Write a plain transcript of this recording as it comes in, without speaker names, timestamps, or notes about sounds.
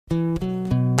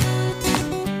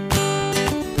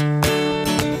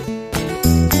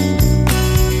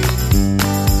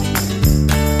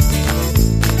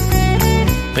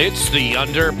It's the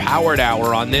Underpowered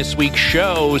Hour. On this week's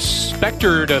show,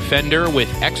 Specter Defender with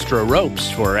extra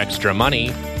ropes for extra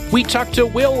money. We talk to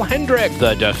Will Hedrick,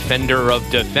 the defender of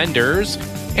defenders,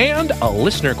 and a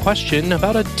listener question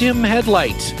about a dim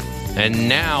headlight. And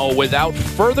now, without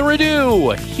further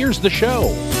ado, here's the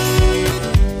show.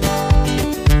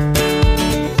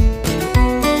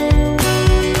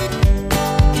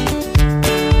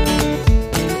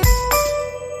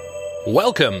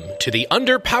 Welcome to the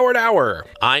Underpowered Hour.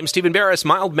 I'm Stephen Barris,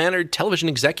 mild-mannered television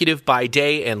executive by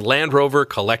day and Land Rover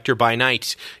collector by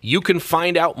night. You can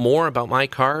find out more about my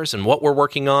cars and what we're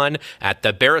working on at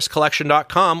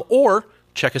thebarriscollection.com or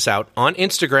check us out on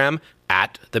Instagram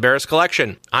at The Barris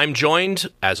Collection. I'm joined,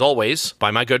 as always,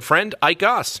 by my good friend, Ike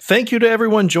Goss. Thank you to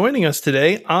everyone joining us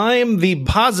today. I'm the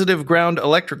positive ground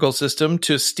electrical system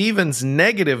to Steven's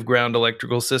negative ground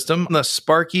electrical system, the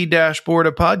Sparky dashboard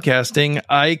of podcasting,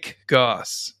 Ike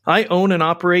Goss. I own and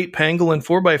operate Pangolin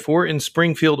 4x4 in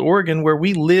Springfield, Oregon, where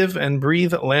we live and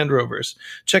breathe Land Rovers.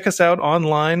 Check us out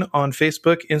online on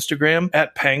Facebook, Instagram,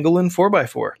 at Pangolin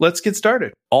 4x4. Let's get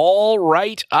started. All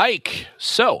right, Ike.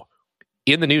 So,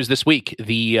 in the news this week,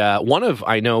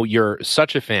 I know you're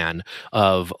such a fan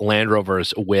of Land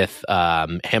Rovers with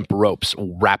hemp ropes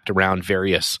wrapped around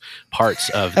various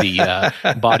parts of the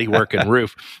bodywork and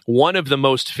roof. One of the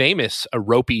most famous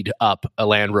ropied up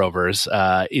Land Rovers,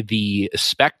 the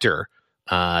Specter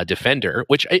Defender,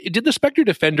 which did the Specter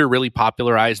Defender really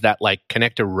popularize that, like,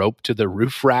 connect a rope to the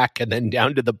roof rack and then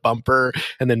down to the bumper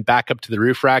and then back up to the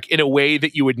roof rack in a way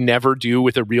that you would never do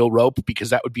with a real rope, because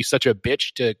that would be such a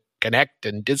bitch to connect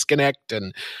and disconnect.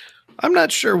 And I'm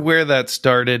not sure where that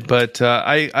started, but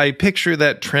I picture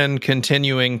that trend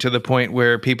continuing to the point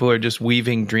where people are just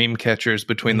weaving dream catchers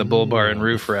between the bull bar and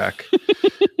roof rack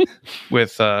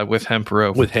with hemp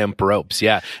rope. With hemp ropes,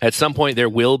 yeah. At some point, there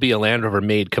will be a Land Rover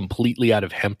made completely out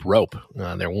of hemp rope.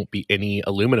 There won't be any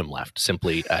aluminum left,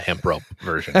 simply a hemp rope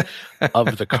version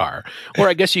of the car. Or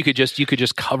I guess you could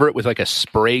just cover it with like a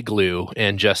spray glue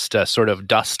and just sort of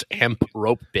dust hemp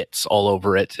rope bits all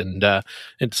over it, and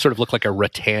it sort of look like a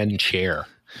rattan chair.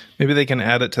 Maybe they can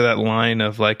add it to that line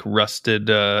of like rusted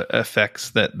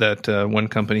effects that one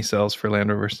company sells for Land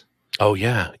Rovers. Oh,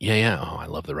 yeah. Oh, I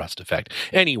love the rust effect.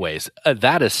 Anyways,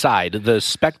 that aside, the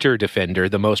Specter Defender,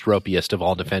 the most ropiest of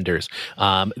all Defenders,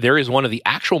 there is one of the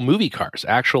actual movie cars,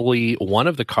 actually one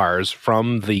of the cars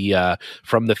from the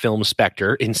film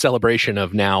Specter, in celebration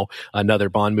of now another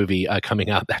Bond movie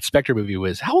coming out. That Specter movie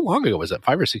was, how long ago was it?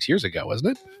 5 or 6 years ago,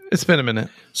 wasn't it? It's been a minute.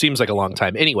 Seems like a long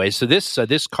time. Anyway, so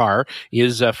this car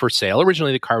is for sale.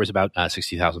 Originally, the car was about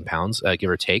 60,000 pounds, give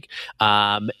or take.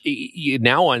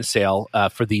 Now on sale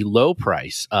for the low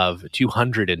price of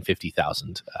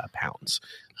 250,000 pounds.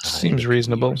 Seems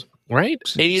reasonable, right?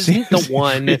 It isn't the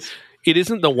one. It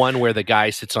isn't the one where the guy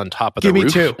sits on top of the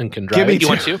roof and can drive it. You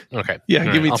want to? Okay.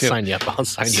 Yeah, give me I'll two. Sign you up. I'll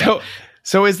sign you up.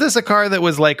 So is this a car that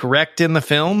was like wrecked in the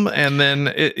film? And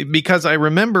then because I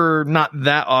remember not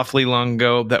that awfully long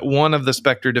ago that one of the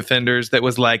Specter Defenders that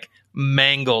was like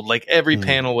mangled, like every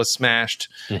panel was smashed,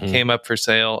 came up for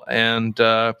sale. And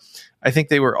I think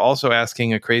they were also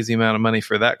asking a crazy amount of money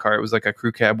for that car. It was like a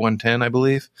Crew Cab 110, I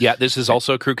believe. Yeah, this is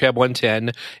also a Crew Cab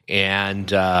 110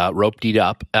 and roped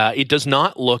up. It does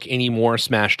not look any more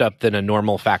smashed up than a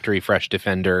normal factory fresh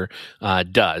Defender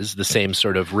does. The same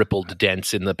sort of rippled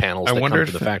dents in the panels that come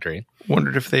from the factory.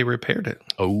 Wondered if they repaired it.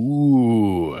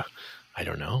 Oh, I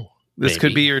don't know. This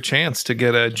could be your chance to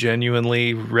get a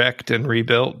genuinely wrecked and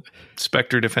rebuilt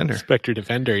Specter Defender. Specter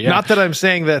Defender, yeah. Not that I'm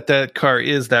saying that car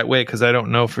is that way, because I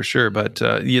don't know for sure, but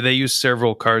they use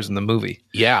several cars in the movie.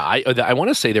 Yeah, I want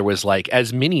to say there was like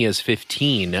as many as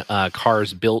 15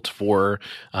 cars built for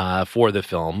the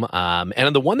film.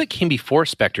 And the one that came before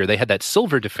Spectre, they had that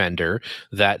silver Defender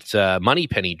that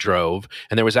Moneypenny drove,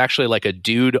 and there was actually like a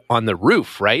dude on the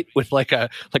roof, right, with like a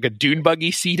dune buggy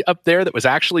seat up there that was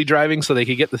actually driving, so they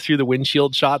could get through the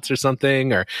windshield shots or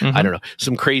something, or I don't know,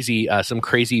 some crazy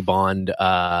Bond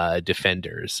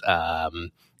Defenders.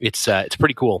 It's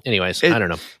pretty cool. Anyways, I don't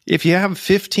know. If you have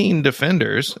 15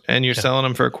 Defenders and you're selling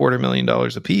them for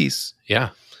 $250,000 a piece,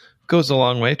 goes a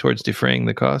long way towards defraying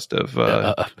the cost of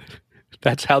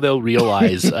That's how they'll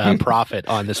realize profit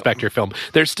on the Spectre film.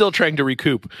 They're still trying to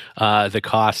recoup the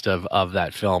cost of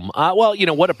that film. Well, you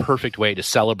know, what a perfect way to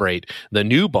celebrate the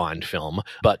new Bond film,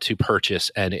 but to purchase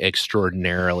an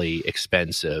extraordinarily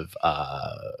expensive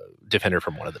Defender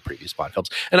from one of the previous Bond films.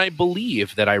 And I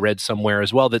believe that I read somewhere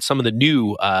as well that some of the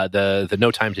new, the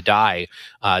No Time to Die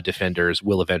Defenders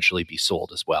will eventually be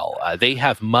sold as well. They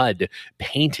have mud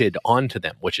painted onto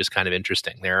them, which is kind of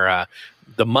interesting. They're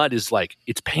the mud is like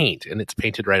it's paint, and it's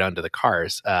painted right onto the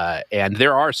cars. And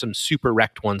there are some super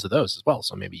wrecked ones of those as well.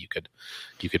 So maybe you could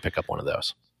pick up one of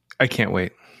those. I can't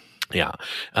wait. Yeah.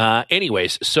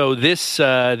 Anyways, so this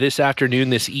afternoon,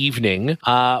 this evening,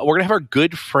 we're gonna have our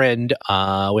good friend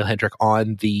Will Hedrick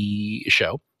on the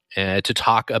show. To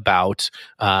talk about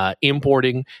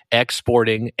importing,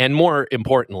 exporting, and more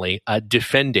importantly,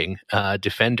 defending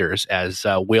defenders, as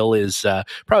Will is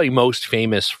probably most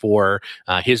famous for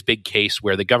his big case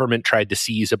where the government tried to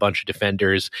seize a bunch of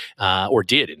defenders, or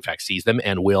did in fact seize them,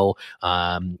 and Will,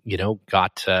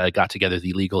 got together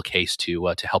the legal case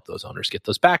to help those owners get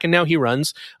those back, and now he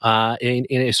runs in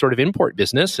a sort of import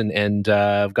business, and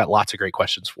I've got lots of great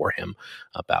questions for him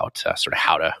about sort of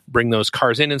how to bring those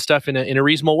cars in and stuff in a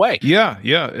reasonable way. Yeah.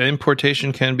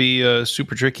 Importation can be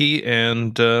super tricky,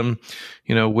 and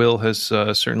Will has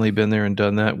certainly been there and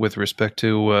done that with respect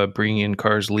to bringing in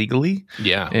cars legally.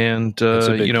 Yeah, and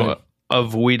thing.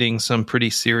 Avoiding some pretty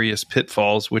serious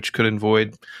pitfalls, which could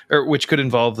involve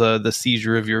the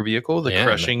seizure of your vehicle, the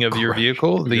crushing of your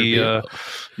vehicle,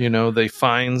 the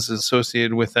fines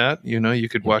associated with that. You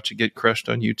could watch it get crushed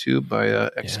on YouTube by an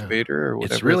excavator or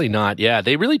whatever. It's really not. Yeah,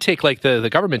 they really take the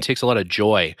government takes a lot of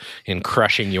joy in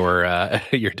crushing your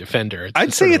defender.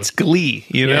 I'd say it's glee.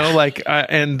 I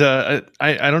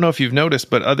don't know if you've noticed,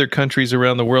 but other countries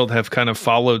around the world have kind of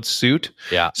followed suit.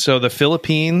 Yeah. So the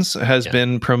Philippines has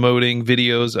been promoting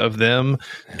videos of them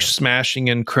smashing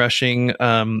and crushing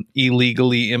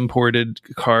illegally imported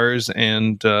cars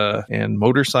and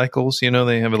motorcycles.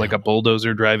 They have like a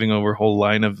bulldozer driving over a whole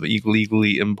line of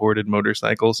illegally imported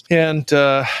motorcycles. And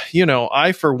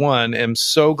I for one am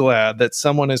so glad that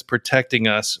someone is protecting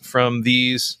us from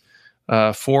these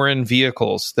foreign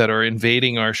vehicles that are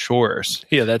invading our shores.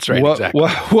 Yeah, that's right. Exactly.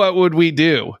 What would we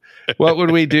do? What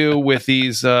would we do with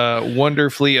these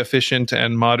wonderfully efficient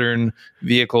and modern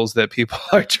vehicles that people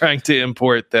are trying to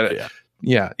import?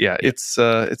 It's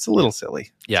a little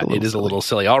silly. Yeah, it is a little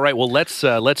silly. All right, well, let's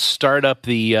start up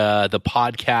the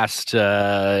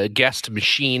podcast guest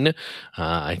machine.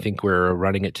 I think we're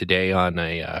running it today on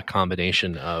a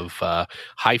combination of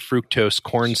high fructose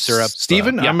corn syrup.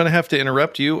 Stephen, I'm going to have to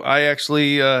interrupt you. I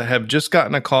actually have just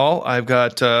gotten a call. I've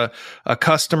got a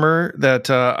customer that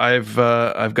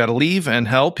I've got to leave and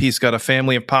help. He's got a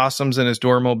family of possums in his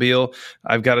doormobile.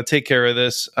 I've got to take care of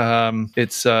this.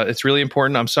 It's really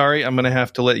important. I'm sorry. I'm going to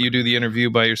have to let you do the interview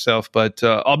by yourself, but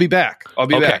I'll be back.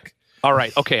 Back. All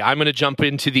right. Okay. I'm going to jump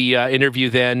into the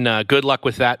interview then. Good luck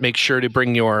with that. Make sure to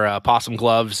bring your possum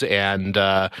gloves, and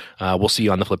we'll see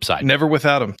you on the flip side. Never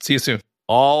without them. See you soon.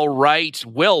 All right.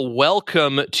 Well,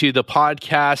 welcome to the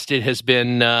podcast. It has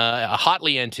been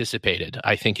hotly anticipated,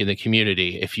 I think, in the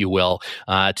community, if you will,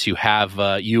 to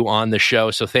have you on the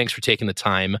show. So thanks for taking the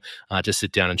time to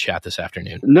sit down and chat this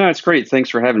afternoon. No, it's great. Thanks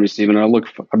for having me, Stephen.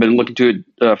 I've been looking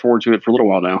forward to it for a little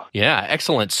while now. Yeah,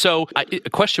 excellent. So a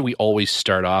question we always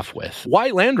start off with: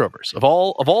 why Land Rovers? Of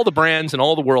all the brands in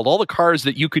all the world, all the cars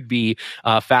that you could be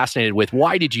fascinated with,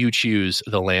 why did you choose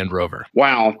the Land Rover?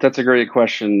 Wow, that's a great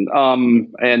question.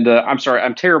 And I'm sorry,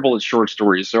 I'm terrible at short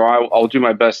stories, so I'll do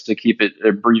my best to keep it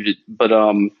brief. But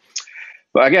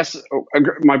I guess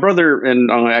my brother and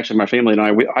actually my family and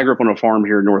I grew up on a farm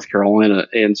here in North Carolina,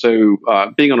 and so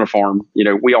being on a farm,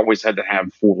 we always had to have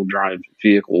 4-wheel drive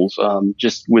vehicles.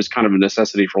 Just was kind of a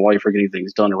necessity for life, for getting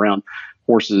things done around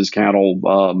horses, cattle,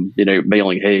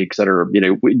 baling hay, et cetera.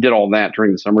 We did all that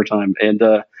during the summertime, and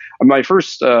my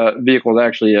first vehicle was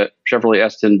actually a Chevrolet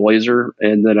S10 Blazer,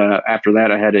 and then after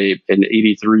that, I had an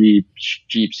 '83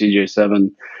 Jeep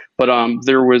CJ7. But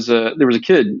there was a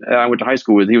kid I went to high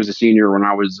school with. He was a senior when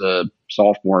I was a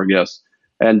sophomore, I guess,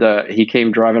 and he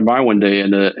came driving by one day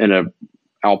in a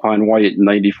Alpine White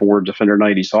 '94 Defender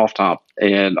 90 soft top,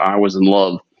 and I was in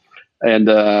love. And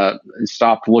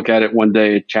stopped to look at it one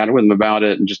day, chatted with him about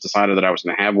it, and just decided that I was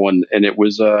going to have one. And it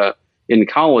was in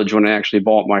college when I actually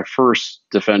bought my first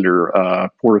Defender,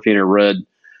 Portofino Red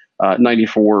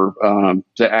 94,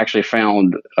 that I actually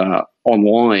found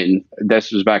online.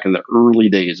 This was back in the early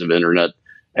days of internet.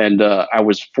 And I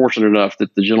was fortunate enough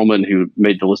that the gentleman who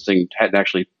made the listing had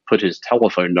actually put his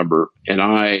telephone number, and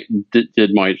I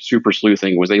did my super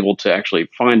sleuthing, was able to actually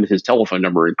find his telephone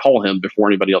number and call him before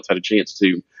anybody else had a chance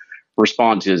to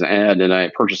respond to his ad. And I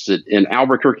purchased it in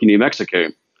Albuquerque, New Mexico.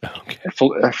 Okay.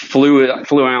 Flew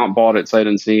out, bought it sight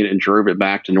unseen, and drove it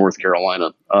back to North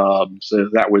Carolina. So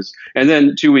that was, and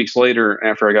then 2 weeks later,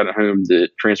 after I got it home, the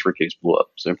transfer case blew up.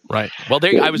 So right. Well,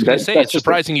 I was going to say, it's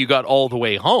surprising you got all the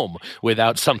way home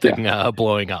without something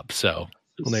blowing up. So.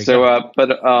 Well,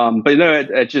 but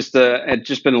it's just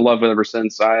been in love with it ever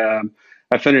since. I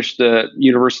I finished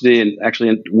university and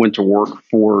actually went to work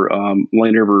for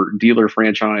Land Rover dealer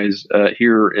franchise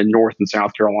here in North and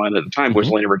South Carolina. At the time, it was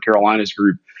Land Rover Carolinas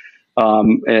Group.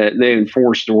 They had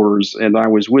 4 stores, and I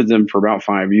was with them for about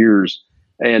 5 years.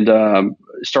 And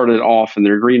started off in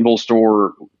their Greenville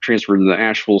store, transferred to the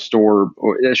Asheville store.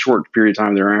 A short period of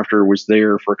time thereafter, was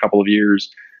there for a couple of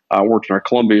years. Worked in our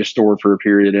Columbia store for a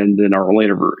period, and then our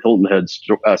Land Rover Hilton Head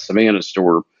Savannah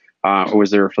store. I was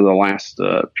there for the last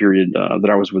period that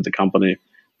I was with the company.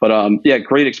 But yeah,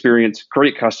 great experience,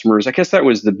 great customers. I guess that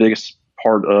was the biggest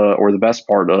part or the best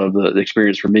part of the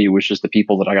experience for me, was just the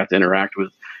people that I got to interact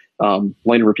with.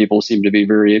 Land Rover people seem to be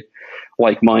very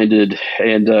like-minded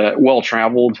and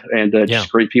well-traveled, and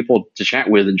just great people to chat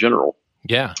with in general.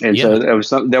 Yeah, and so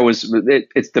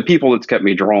it's the people that's kept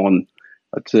me drawn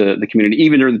to the community.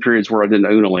 Even during the periods where I didn't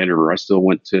own a Land Rover, I still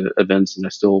went to events, and I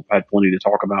still had plenty to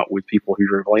talk about with people who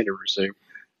drove Land Rover. So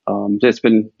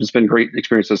it's been great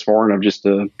experience thus far, and I'm just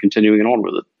continuing on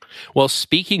with it. Well,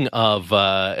 speaking of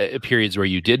periods where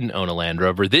you didn't own a Land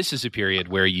Rover, this is a period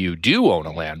where you do own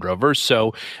a Land Rover.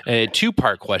 So a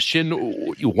 2-part question: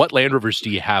 what Land Rovers do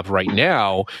you have right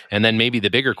now? And then maybe the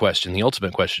bigger question, the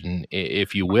ultimate question,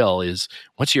 if you will, is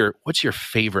what's your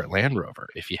favorite Land Rover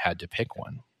if you had to pick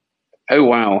one? Oh,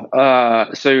 wow.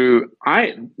 So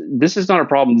this is not a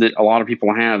problem that a lot of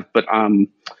people have, but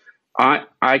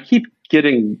I keep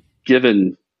getting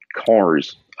given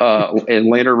cars, and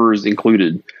Land Rovers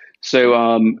included. So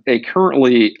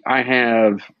currently I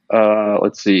have, I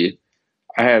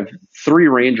have 3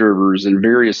 Range Rovers in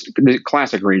various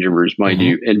classic Range Rovers, mind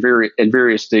you, in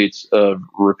various states of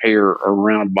repair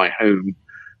around my home.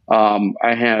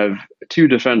 I have 2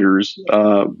 Defenders,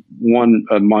 one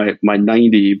my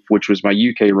 90, which was my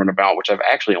UK runabout, which I've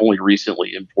actually only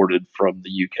recently imported from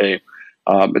the UK.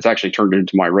 It's actually turned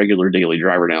into my regular daily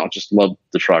driver now. Just love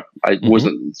the truck. It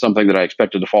wasn't something that I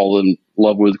expected to fall in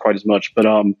love with quite as much, but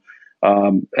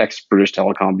ex-British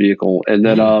Telecom vehicle. And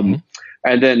then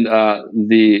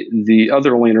the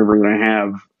other Land Rover that I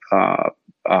have,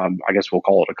 I guess we'll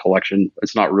call it a collection.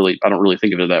 It's not really, I don't really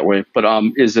think of it that way, but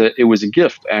it was a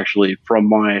gift actually from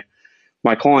my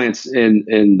clients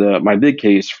in my big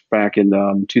case back in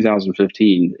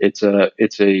 2015. It's a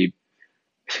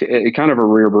kind of a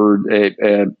rare bird.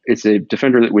 It's a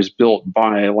Defender that was built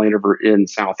by Land Rover in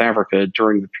South Africa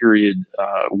during the period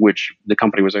which the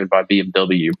company was owned by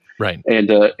BMW. Right. And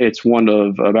it's one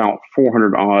of about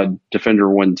 400 odd Defender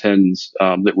 110s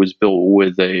that was built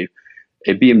with a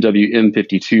BMW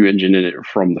M52 engine in it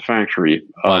from the factory.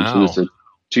 Wow. So it's a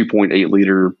 2.8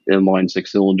 liter inline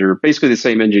 6-cylinder, basically the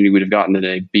same engine you would have gotten in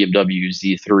a BMW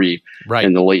Z3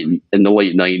 in the late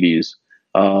 90s.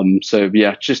 So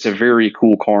yeah, just a very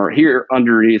cool car here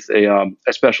underneath a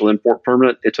special import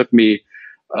permit. It took me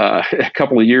a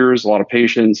couple of years, a lot of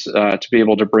patience to be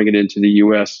able to bring it into the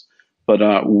U.S.,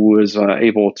 but was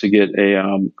able to get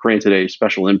granted a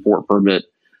special import permit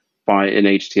by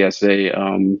NHTSA.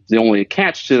 The only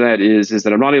catch to that is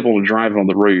that I'm not able to drive it on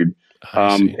the road.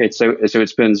 So it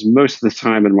spends most of the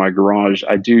time in my garage.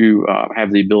 I do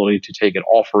have the ability to take it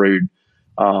off road.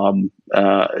 I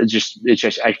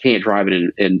can't drive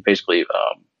it in basically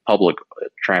public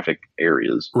traffic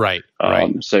areas. Right.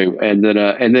 So and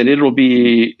then it'll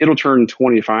turn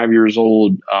 25 years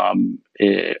old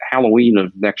Halloween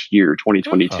of next year,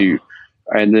 2022.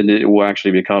 And then it will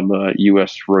actually become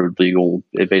U.S. road legal.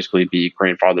 It basically be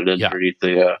grandfathered in underneath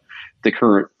the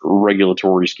current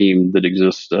regulatory scheme that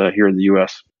exists here in the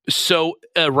U.S. So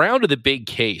around to the big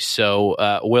case. So,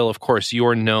 Will, of course,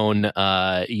 you're known,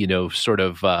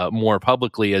 more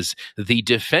publicly as the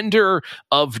Defender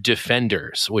of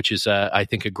Defenders, which is, I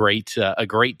think, a great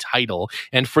title.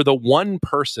 And for the one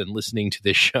person listening to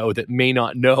this show that may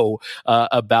not know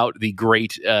about the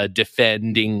great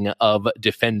defending of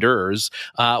defenders,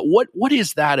 what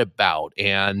is that about?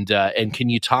 And can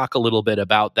you talk a little bit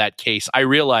about that case? I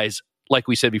realize, like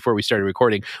we said before we started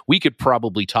recording, we could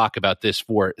probably talk about this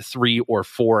for 3 or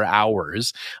 4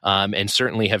 hours, and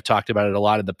certainly have talked about it a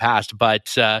lot in the past.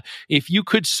 But if you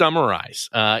could summarize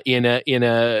in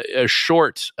a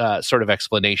short sort of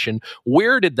explanation,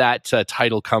 where did that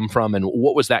title come from, and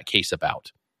what was that case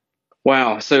about?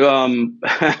 Wow. So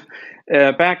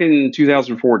back in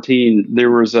 2014,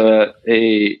 there was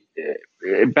it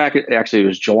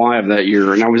was July of that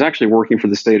year, and I was actually working for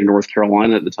the state of North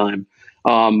Carolina at the time.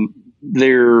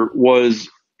 There was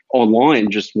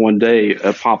online just one day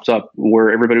popped up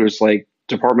where everybody was like,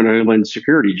 Department of Homeland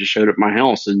Security just showed up at my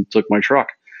house and took my truck.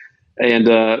 And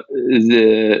the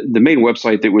main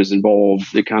website that was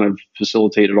involved that kind of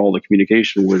facilitated all the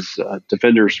communication was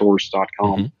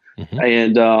defendersource.com.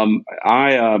 And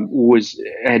I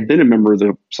had been a member of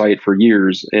the site for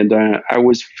years, and I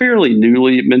was fairly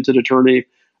newly minted attorney.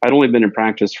 I'd only been in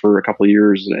practice for a couple of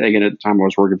years. And again, at the time I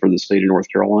was working for the state of North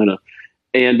Carolina.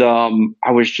 And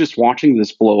I was just watching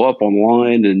this blow up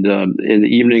online and in the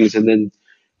evenings. And then,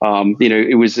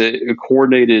 it was a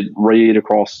coordinated raid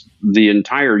across the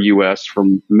entire U.S.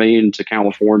 from Maine to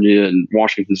California and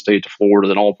Washington State to Florida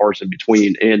and all parts in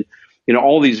between. And,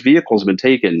 all these vehicles have been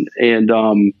taken. And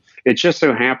it just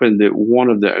so happened that one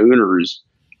of the owners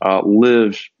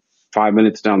lived 5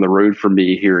 minutes down the road from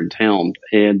me here in town.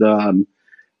 And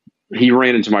he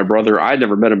ran into my brother. I'd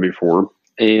never met him before.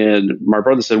 And my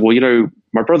brother said, well,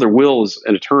 my brother Will is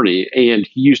an attorney and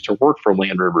he used to work for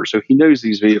Land Rover. So he knows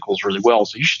these vehicles really well.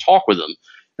 So you should talk with him.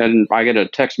 And I get a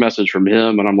text message from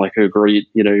him and I'm like, oh, great.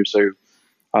 So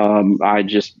I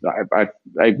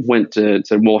went to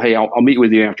said, well, hey, I'll meet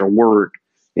with you after work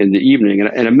in the evening.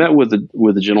 And I met with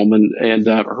the gentleman and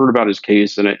heard about his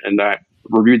case and I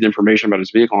reviewed the information about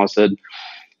his vehicle. I said,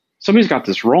 somebody's got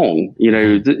this wrong.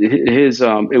 His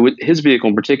vehicle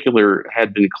in particular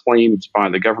had been claimed by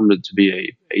the government to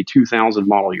be a 2000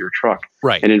 model year truck.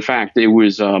 Right. And in fact, it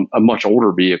was a much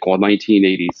older vehicle, a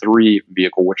 1983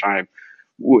 vehicle, which I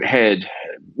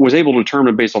was able to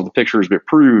determine based off the pictures, but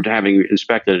proved having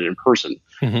inspected it in person.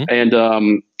 And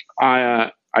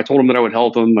I told him that I would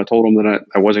help him. I told him that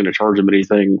I wasn't going to charge him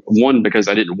anything. One, because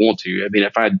I didn't want to. I mean,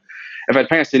 if I'd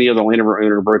passed any other Land Rover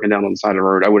owner broken down on the side of the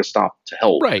road, I would have stopped to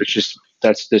help. Right. It's just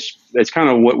it's kind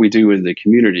of what we do in the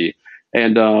community.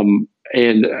 And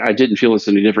I didn't feel it's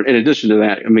any different. In addition to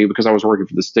that, I mean, because I was working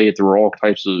for the state, there were all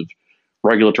types of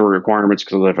regulatory requirements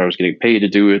because if I was getting paid to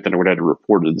do it, then I would have to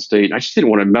report to the state. I just didn't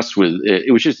want to mess with it.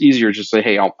 It was just easier to just say,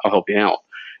 hey, I'll help you out.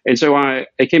 And so I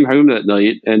came home that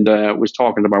night and was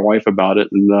talking to my wife about it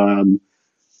and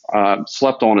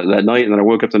slept on it that night. And then I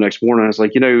woke up the next morning. And I was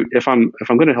like, if I'm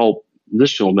going to help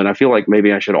this gentleman, I feel like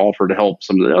maybe I should offer to help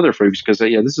some of the other folks because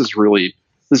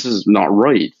this is not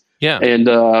right. Yeah. And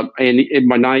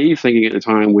my naive thinking at the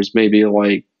time was maybe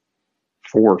like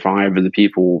 4 or 5 of the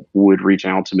people would reach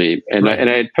out to me. And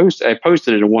right. I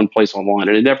posted it in one place online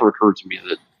and it never occurred to me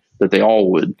that they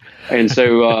all would. And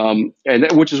so,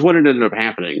 which is what ended up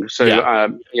happening. So,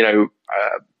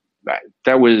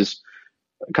 that was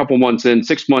a couple months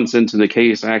 6 months into the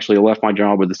case. I actually left my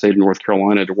job with the state of North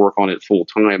Carolina to work on it full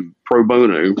time pro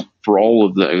bono for all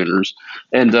of the owners.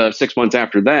 And 6 months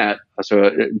after that,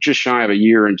 so just shy of a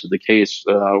year into the case,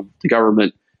 the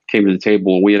government came to the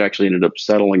table and we had actually ended up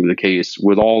settling the case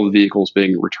with all the vehicles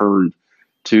being returned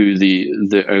to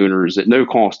the owners at no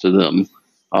cost to them.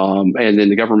 And then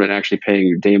the government actually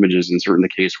paying damages in certain the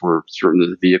case where certain of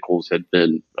the vehicles had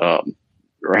been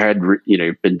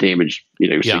been damaged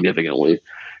significantly.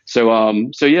 So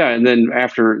yeah, and then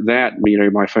after that,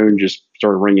 my phone just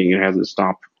started ringing and hasn't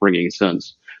stopped ringing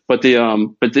since. But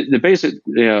the basic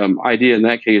idea in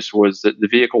that case was that the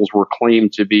vehicles were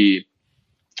claimed to be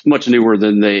much newer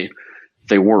than they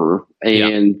were,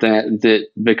 and that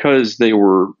because they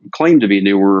were claimed to be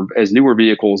newer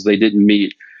vehicles, they didn't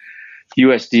meet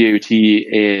U.S. DOT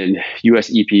and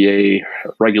U.S. EPA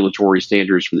regulatory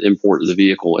standards for the import of the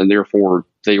vehicle, and therefore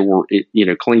they were,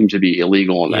 claimed to be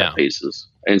illegal on that basis.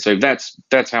 And so that's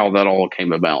how that all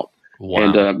came about.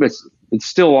 Wow. And it's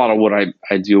still a lot of what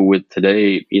I deal with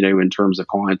today, in terms of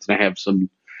clients. And I have some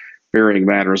varying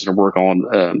matters that I work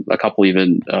on, a couple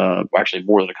even, actually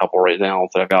more than a couple right now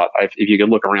that I've got. If you could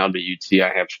look around me, you'd see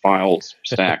I have files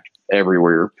stacked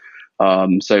everywhere.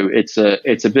 So it's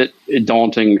a bit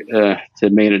daunting to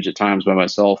manage at times by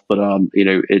myself, but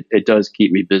it does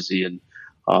keep me busy, and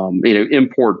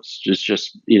imports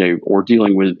or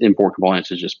dealing with import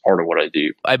compliance is just part of what I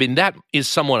do. I mean, that is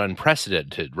somewhat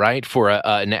unprecedented, right? For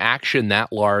an action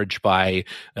that large by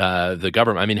the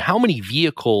government. I mean, how many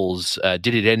vehicles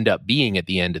did it end up being at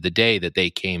the end of the day that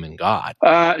they came and got?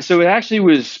 So it actually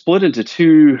was split into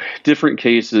 2 different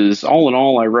cases. All in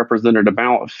all, I represented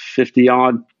about 50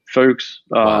 odd folks.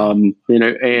 Wow.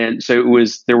 And so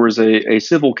there was a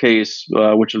civil case,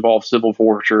 which involved civil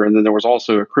forfeiture. And then there was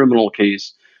also a criminal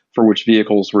case for which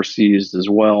vehicles were seized as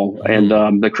well. Mm-hmm.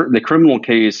 And the criminal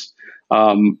case,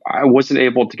 I wasn't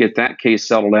able to get that case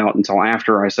settled out until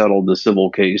after I settled the civil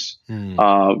case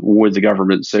with the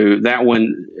government. So that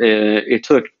one, it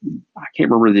took, I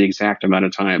can't remember the exact amount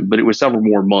of time, but it was several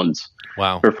more months.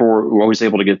 Wow. Before I was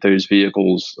able to get those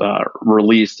vehicles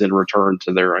released and returned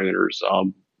to their owners.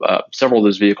 Several of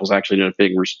those vehicles actually ended up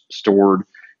being stored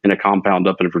in a compound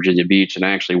up in Virginia Beach, and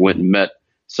I actually went and met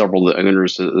several of the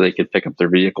owners so that they could pick up their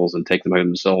vehicles and take them home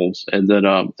themselves. And then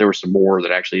there were some more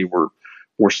that actually were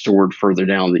stored further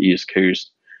down the East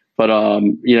Coast. But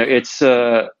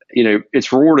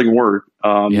it's rewarding work.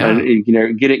 Yeah.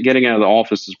 And getting out of the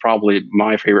office is probably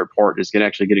my favorite part, is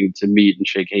actually getting to meet and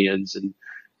shake hands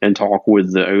and talk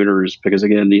with the owners, because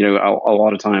again, a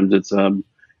lot of times it's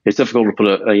difficult to put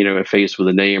a face with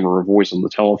a name or a voice on the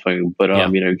telephone, but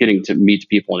getting to meet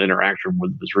people and interact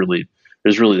with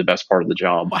is really the best part of the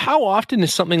job. How often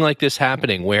is something like this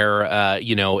happening where,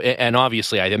 and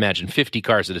obviously I imagine 50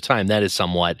 cars at a time, that is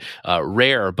somewhat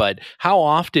rare, but how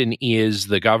often is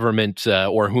the government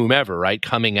or whomever, right,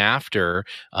 coming after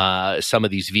some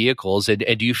of these vehicles? And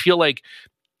do you feel like,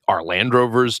 are Land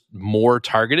Rovers more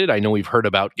targeted? I know we've heard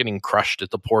about getting crushed at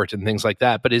the port and things like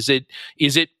that, but is it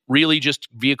really just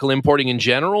vehicle importing in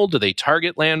general? Do they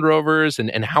target Land Rovers,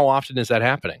 and how often is that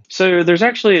happening? So there's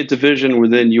actually a division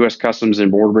within U.S. Customs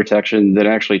and Border Protection that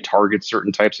actually targets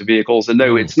certain types of vehicles. And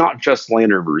no, it's not just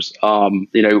Land Rovers.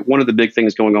 One of the big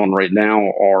things going on right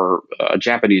now are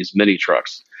Japanese mini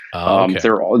trucks. Okay.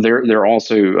 They're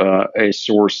also a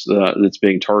source that's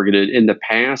being targeted. In the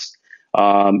past,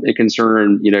 it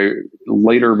concerned,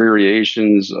 later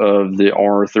variations of the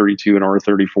R32 and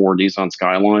R34 Nissan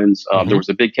Skylines. There was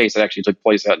a big case that actually took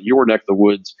place out in your neck of the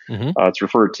woods. It's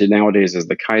referred to nowadays as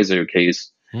the Kaizo case.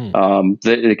 That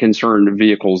it concerned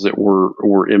vehicles that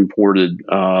were imported,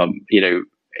 and the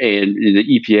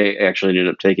EPA actually ended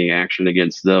up taking action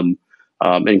against them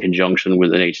in conjunction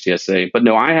with NHTSA. But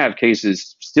no, I have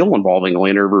cases still involving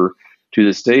Land Rover to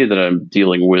this day that I'm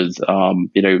dealing with.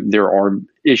 There are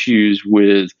issues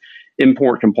with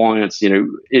import compliance,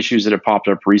 issues that have popped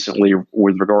up recently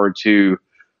with regard to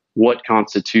what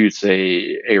constitutes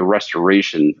a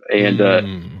restoration. And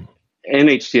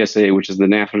NHTSA, which is the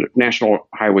National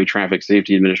Highway Traffic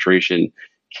Safety Administration,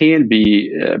 can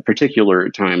be particular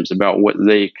at times about what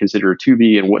they consider to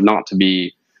be and what not to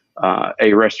be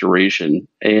a restoration.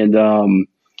 And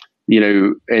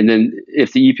and then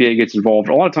if the EPA gets involved,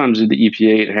 a lot of times with the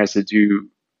EPA, it has to do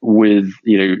with,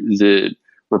 the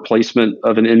replacement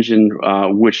of an engine,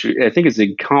 which I think is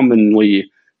a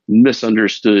commonly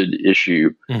misunderstood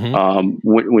issue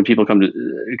when people come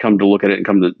to look at it and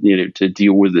come to, to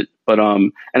deal with it. But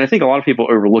and I think a lot of people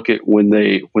overlook it when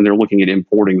they're looking at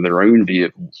importing their own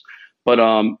vehicles. But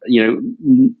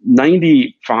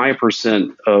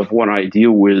 95% of what I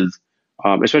deal with,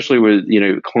 especially with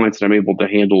clients that I'm able to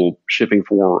handle shipping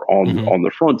for on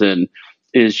the front end,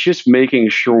 is just making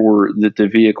sure that the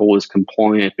vehicle is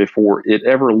compliant before it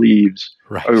ever leaves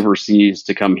overseas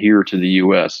to come here to the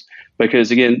U.S.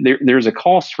 Because again, there's a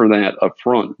cost for that up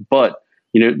front, but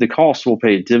the cost will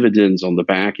pay dividends on the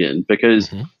back end.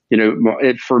 Because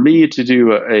for me to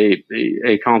do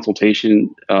a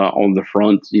consultation on the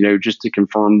front, just to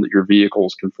confirm that your vehicle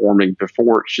is conforming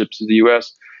before it ships to the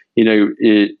U.S.,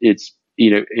 it's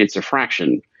a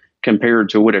fraction compared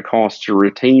to what it costs to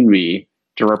retain me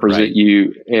to represent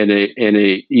you in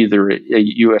either a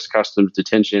U.S. Customs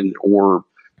detention or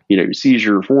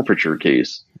seizure forfeiture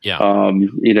case. My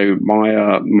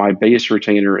base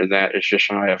retainer in that is just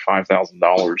shy of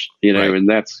 $5,000. And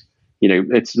that's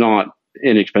it's not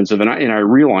inexpensive, and I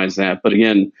realize that. But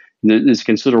again, there's a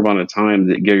considerable amount of time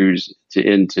that goes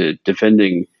into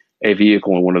defending a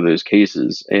vehicle in one of those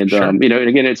cases. And and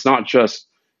again, it's not just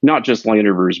Land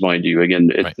Rovers, mind you. Again,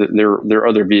 there are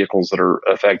other vehicles that are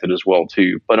affected as well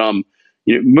too. But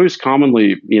most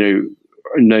commonly,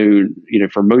 known,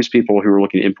 for most people who are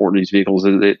looking to import these vehicles,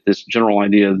 is this general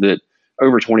idea that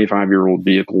over 25-year-old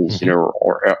vehicles,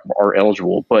 are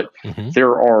eligible. But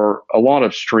there are a lot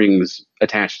of strings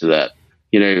attached to that,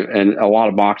 and a lot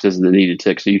of boxes that need to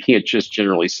tick. So you can't just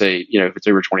generally say, if it's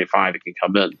over 25, it can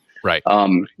come in. Right.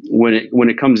 When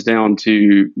it comes down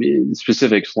to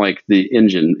specifics like the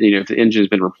engine, if the engine has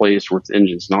been replaced or if the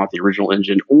engine's not the original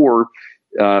engine, or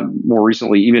more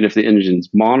recently, even if the engine's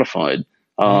modified,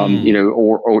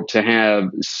 or to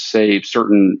have, say,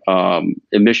 certain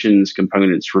emissions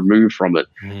components removed from it,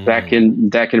 that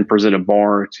can present a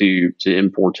bar to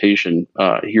importation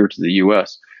here to the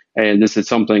U.S. And this is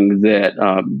something that,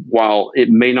 while it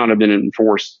may not have been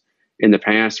enforced in the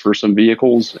past for some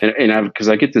vehicles, because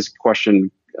I get this question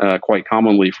quite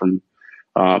commonly from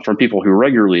people who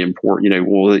regularly import.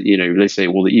 They say,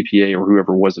 well, the EPA or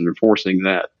whoever wasn't enforcing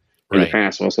that in the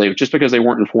past. So I'll say, just because they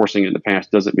weren't enforcing it in the past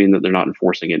doesn't mean that they're not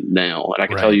enforcing it now. And I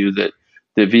can tell you that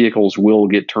the vehicles will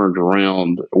get turned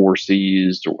around or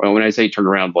seized. Or, when I say turned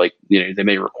around, like they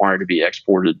may require to be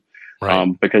exported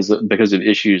because of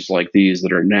issues like these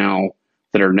that are now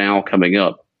coming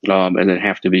up, and then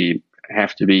have to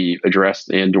be addressed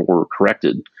and or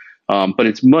corrected. But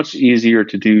it's much easier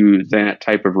to do that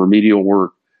type of remedial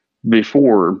work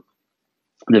before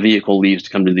the vehicle leaves to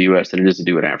come to the U.S. than it is to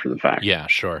do it after the fact. Yeah,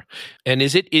 sure. And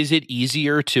is it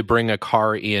easier to bring a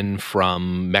car in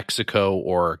from Mexico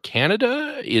or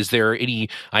Canada? Is there any?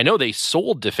 I know they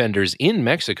sold Defenders in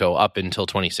Mexico up until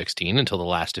 2016, until the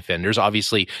last Defenders.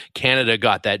 Obviously, Canada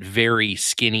got that very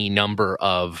skinny number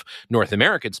of North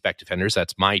American spec Defenders.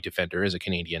 That's my Defender is a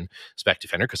Canadian spec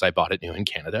Defender because I bought it new in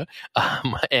Canada,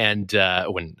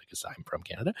 because I'm from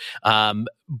Canada.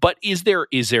 But is there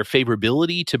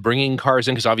favorability to bringing cars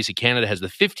in? Because obviously Canada has the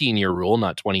 15-year rule,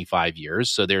 not 25 years.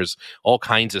 So there's all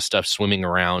kinds of stuff swimming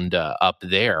around up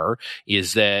there.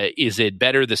 Is it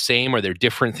better, the same? Are there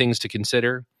different things to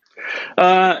consider?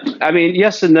 I mean,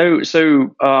 yes and no.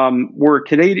 So where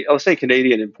let's say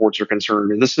Canadian imports are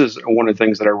concerned, and this is one of the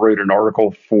things that I wrote an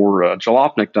article for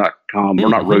jalopnik.com, or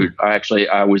not wrote,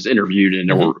 I was interviewed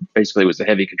and or basically was a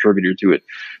heavy contributor to it.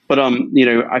 But,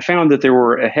 I found that there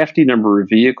were a hefty number of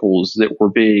vehicles that were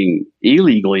being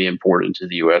illegally imported to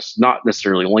the U.S., not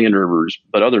necessarily Land Rovers,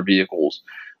 but other vehicles.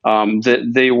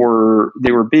 That they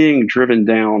were being driven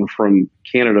down from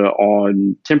Canada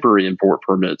on temporary import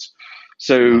permits.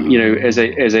 So, as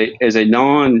a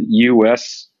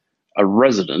non-U.S.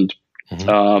 resident,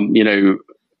 and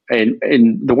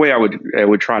the way I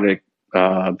would try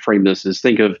to frame this is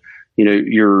think of,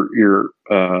 your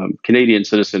Canadian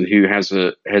citizen who has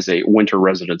a winter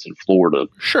residence in Florida.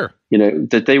 Sure.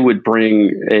 That they would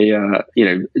bring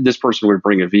this person would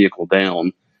bring a vehicle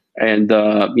down and,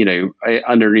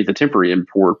 underneath a temporary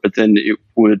import, but then it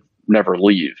would never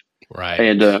leave. Right.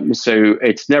 And so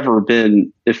it's never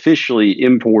been officially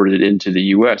imported into the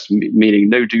U.S., meaning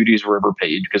no duties were ever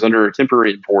paid, because under a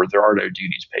temporary import, there are no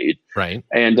duties paid. Right.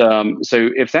 And so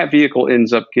if that vehicle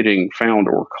ends up getting found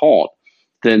or caught,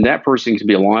 then that person can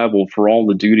be liable for all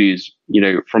the duties,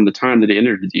 from the time that it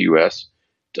entered the U.S.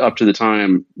 up to the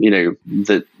time,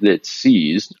 that it's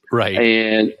seized.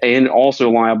 Right. And also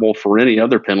liable for any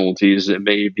other penalties that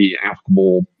may be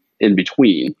applicable in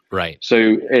between. Right.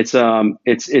 So it's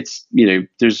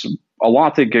there's a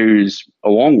lot that goes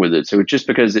along with it. So just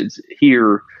because it's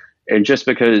here and just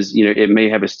because, it may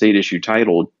have a state issue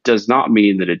title does not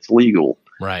mean that it's legal.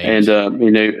 Right. And,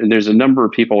 there's a number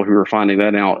of people who are finding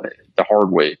that out the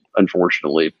hard way,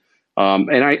 unfortunately.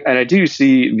 And I do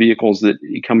see vehicles that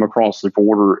come across the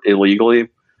border illegally,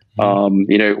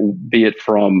 be it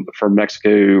from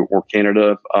Mexico or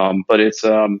Canada. But it's,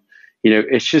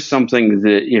 it's just something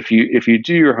that if you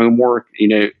do your homework,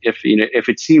 if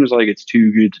it seems like it's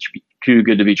too good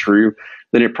to be true,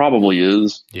 then it probably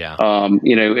is. Yeah. And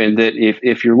that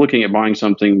if you're looking at buying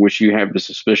something which you have the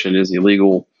suspicion is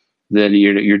illegal, then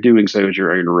you're doing so at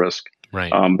your own risk.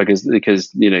 Right. Because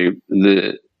the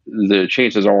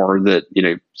chances are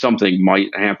that something might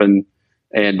happen,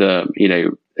 and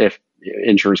if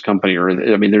insurance company they're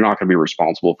not going to be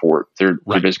responsible for it. They're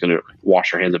just going to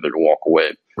wash their hands of it and walk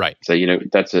away. Right. So,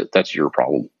 that's your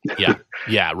problem. Yeah.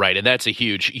 Yeah. Right. And that's a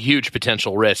huge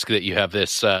potential risk that you have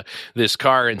this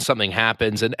car and something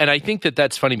happens. And I think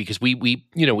that's funny because we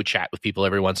chat with people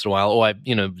every once in a while. Oh, I'm,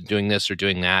 doing this or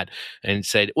doing that, and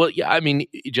said, well, yeah,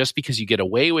 just because you get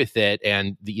away with it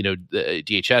and the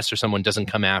DHS or someone doesn't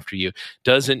come after you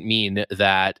doesn't mean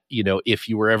that, if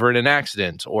you were ever in an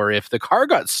accident or if the car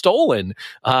got stolen,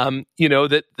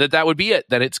 that would be it,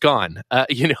 then it's gone, and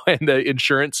the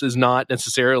insurance is not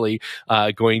necessarily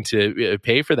going to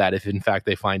pay for that if in fact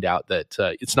they find out that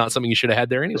it's not something you should have had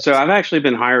there anyway. So I've actually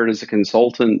been hired as a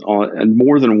consultant on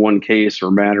more than one case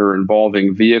or matter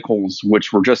involving vehicles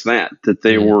which were just that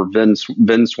they were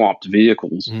VIN swapped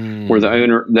vehicles, where the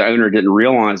owner didn't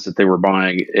realize that they were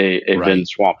buying a VIN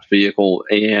swapped vehicle,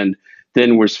 and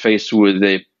then was faced with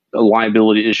a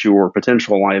liability issue or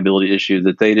potential liability issue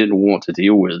that they didn't want to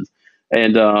deal with.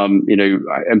 And,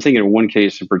 I'm thinking of one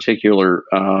case in particular,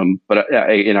 but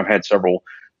I've had several,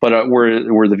 but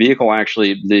where the vehicle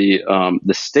actually,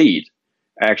 the state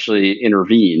actually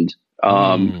intervened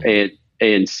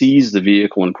and seized the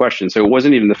vehicle in question. So it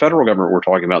wasn't even the federal government we're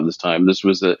talking about this time. This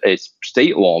was a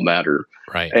state law matter.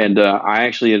 Right. And I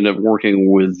actually ended up working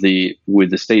with the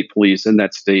state police in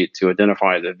that state to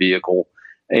identify the vehicle.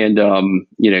 And,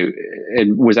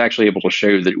 and was actually able to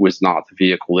show that it was not the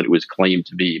vehicle that it was claimed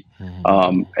to be.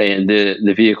 And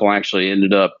the vehicle actually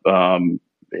ended up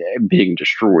being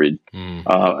destroyed.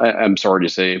 I'm sorry to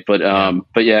say, but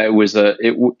yeah, it was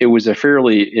a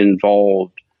fairly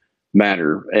involved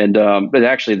matter. And but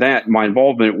actually my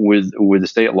involvement with the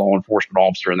state law enforcement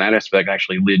officer in that aspect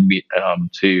actually led me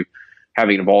to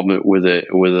having involvement with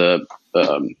a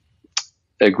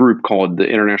a group called the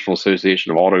International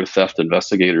Association of Auto Theft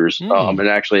Investigators, and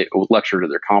actually lectured at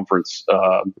their conference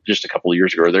just a couple of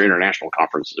years ago, or their international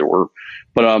conference, as it were.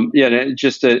 But yeah, and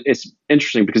it's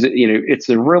interesting because it's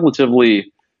a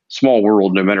relatively small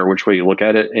world, no matter which way you look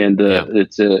at it, and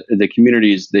it's the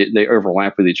communities they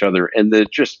overlap with each other, and the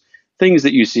just things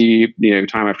that you see,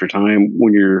 time after time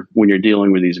when you're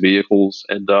dealing with these vehicles,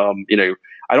 and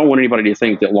I don't want anybody to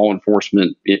think that law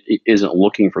enforcement isn't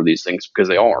looking for these things, because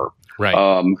they are. Right.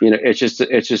 It's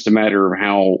just a matter of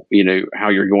how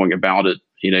you're going about it,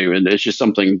 and it's just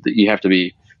something that you have to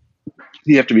be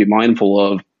mindful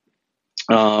of.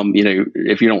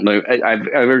 If you don't know, I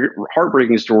have a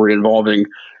heartbreaking story involving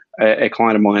a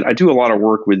client of mine. I do a lot of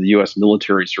work with U.S.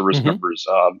 military service members,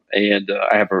 and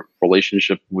I have a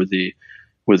relationship with the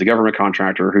government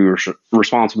contractor who are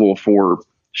responsible for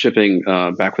shipping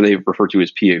back when they refer to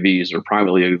as PAVs, or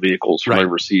privately owned vehicles, from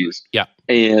overseas. Yeah.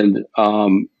 And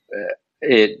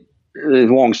it's a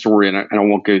long story, and I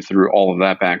won't go through all of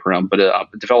that background, but I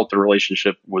developed a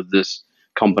relationship with this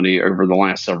company over the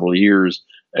last several years.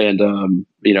 And,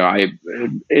 I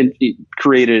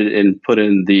created and put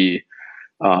in the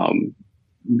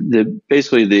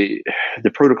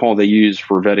protocol they use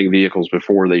for vetting vehicles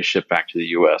before they ship back to the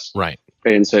U.S. Right.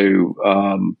 And so,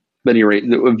 at any rate,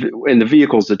 and the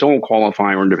vehicles that don't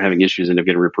qualify or end up having issues end up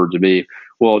getting referred to me.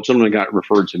 Well, a gentleman got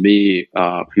referred to me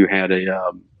who had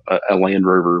a Land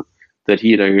Rover that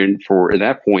he had owned for, at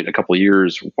that point, a couple of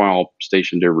years while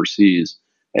stationed overseas.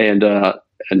 And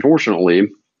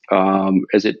unfortunately, when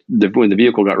the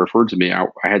vehicle got referred to me, I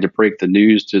had to break the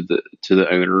news to the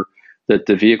owner that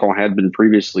the vehicle had been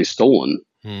previously stolen.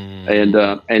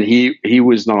 And he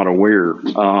was not aware.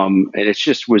 And it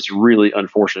just was really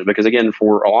unfortunate, because again,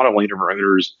 for a lot of Land Rover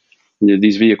owners,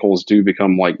 these vehicles do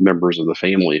become like members of the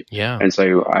family. Yeah. And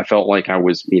so I felt like I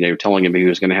was, telling him he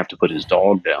was going to have to put his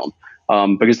dog down,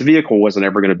 because the vehicle wasn't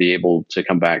ever going to be able to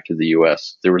come back to the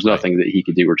U.S. There was nothing that he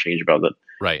could do or change about it.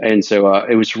 Right. And so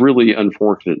it was really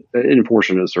unfortunate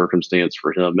circumstance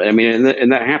for him. I mean,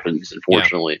 and that happens,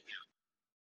 unfortunately. Yeah.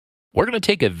 We're going to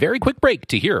take a very quick break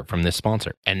to hear from this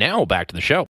sponsor. And now back to the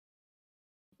show.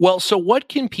 Well, so what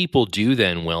can people do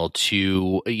then, Will,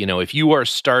 to, if you are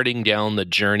starting down the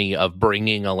journey of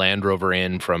bringing a Land Rover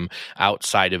in from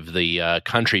outside of the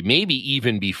country, maybe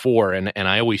even before, and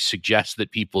I always suggest that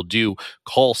people do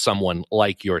call someone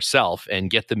like yourself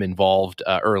and get them involved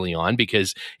early on,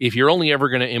 because if you're only ever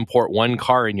going to import one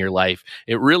car in your life,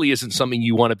 it really isn't something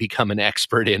you want to become an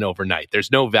expert in overnight.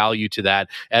 There's no value to that.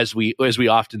 As we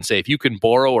often say, if you can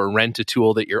borrow or rent a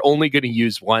tool that you're only going to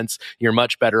use once, you're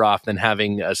much better off than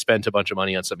having spent a bunch of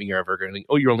money on something you're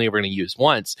only ever going to use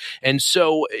once. And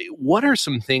so what are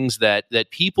some things that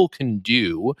people can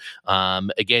do,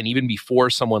 again, even before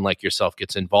someone like yourself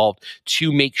gets involved,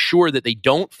 to make sure that they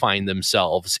don't find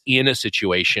themselves in a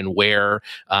situation where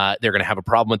they're going to have a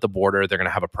problem at the border, they're going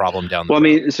to have a problem down the road? I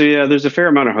mean, so yeah, there's a fair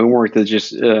amount of homework that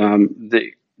just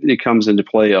it comes into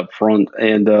play up front.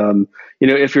 And,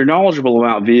 if you're knowledgeable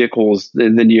about vehicles,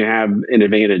 then you have an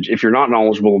advantage. If you're not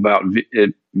knowledgeable about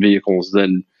vehicles,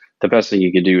 then the best thing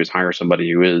you can do is hire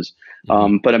somebody who is.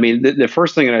 But I mean, the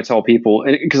first thing that I tell people,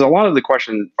 because a lot of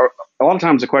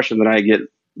times the question that I get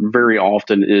very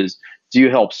often is, do you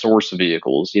help source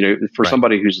vehicles, for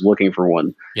somebody who's looking for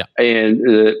one? Yeah.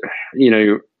 And,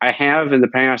 I have in the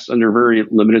past under very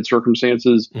limited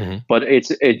circumstances, but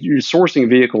sourcing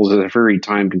vehicles is a very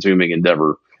time consuming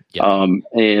endeavor. Yeah.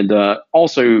 And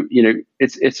also,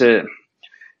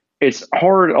 it's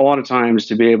hard a lot of times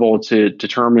to be able to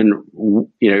determine,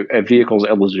 a vehicle's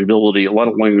eligibility, let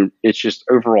alone its just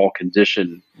overall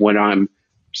condition when I'm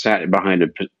sat behind a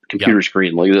computer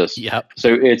screen like this. Yep.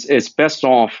 So it's best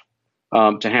off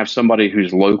to have somebody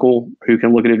who's local who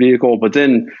can look at a vehicle, but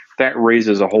then that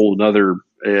raises a whole nother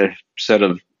set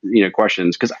of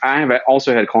questions, because I have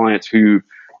also had clients who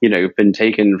been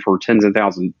taken for tens of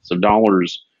thousands of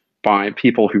dollars by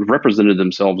people who represented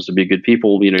themselves to be good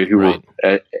people, who were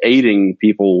aiding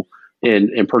people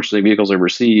in purchasing vehicles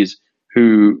overseas,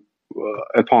 who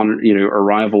upon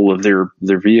arrival of their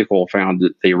vehicle found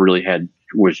that they really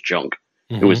was junk.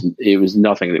 It was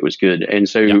nothing that was good. And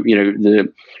so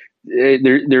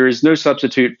there is no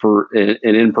substitute for an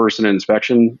in-person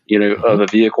inspection of a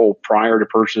vehicle prior to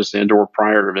purchase and or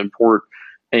prior to import.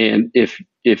 And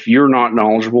if you're not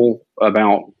knowledgeable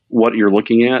about what you're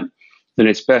looking at, then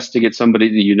it's best to get somebody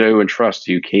that you know and trust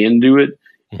who can do it.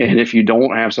 And if you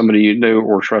don't have somebody you know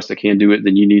or trust that can do it,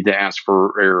 then you need to ask for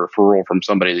a referral from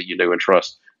somebody that you know and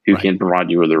trust who can provide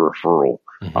you with a referral.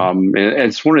 And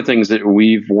it's one of the things that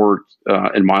we've worked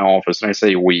in my office, and I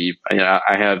say we.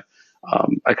 I have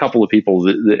a couple of people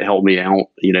that help me out,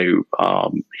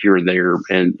 here and there,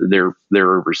 and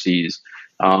they're overseas.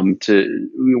 When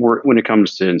it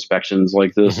comes to inspections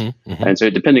like this, and so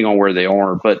depending on where they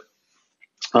are, but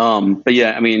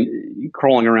yeah, I mean,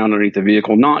 crawling around underneath the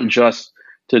vehicle, not just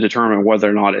to determine whether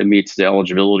or not it meets the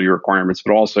eligibility requirements,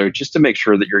 but also just to make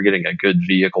sure that you're getting a good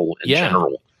vehicle in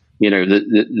general. I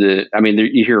mean,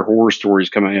 you hear horror stories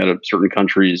coming out of certain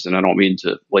countries, and I don't mean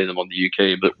to lay them on the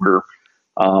UK, but where,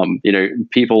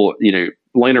 people,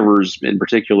 Land Rovers in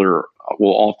particular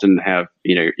will often have,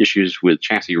 issues with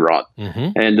chassis rot.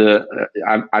 And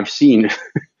I've seen,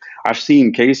 I've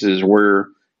seen cases where,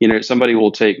 somebody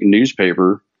will take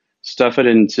newspaper, stuff it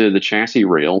into the chassis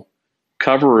rail,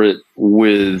 cover it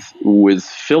with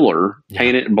filler,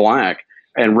 paint it black,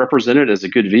 and represent it as a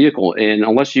good vehicle. And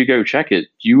unless you go check it,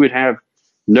 you would have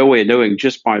no way of knowing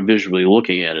just by visually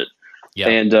looking at it.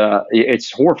 And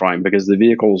it's horrifying because the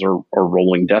vehicles are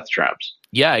rolling death traps.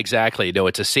 Yeah, exactly. No,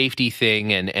 it's a safety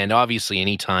thing, and obviously,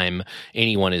 anytime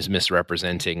anyone is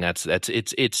misrepresenting,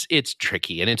 it's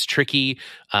tricky, and it's tricky.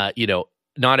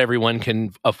 Not everyone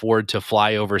can afford to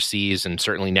fly overseas, and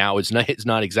certainly now it's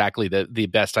not exactly the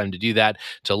best time to do that,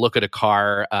 to look at a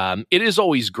car. It is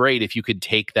always great if you could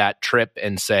take that trip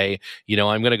and say,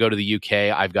 I'm going to go to the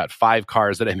UK. I've got 5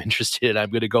 cars that I'm interested in. I'm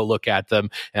going to go look at them,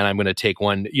 and I'm going to take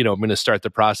one, I'm going to start the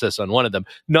process on one of them.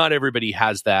 Not everybody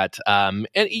has that. And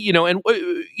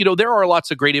there are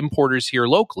lots of great importers here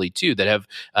locally too that have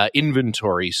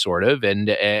inventory sort of. And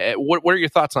what are your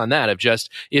thoughts on that? Of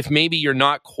just, if maybe you're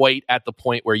not quite at the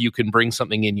point where you can bring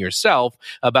something in yourself,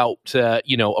 about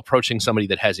approaching somebody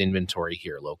that has inventory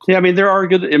here locally. Yeah, I mean, there are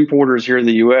good importers here in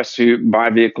the U.S. who buy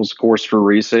vehicles, of course, for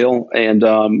resale, and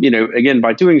again,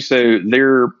 by doing so,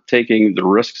 they're taking the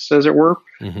risks, as it were.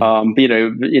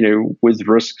 With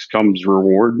risks comes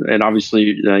reward, and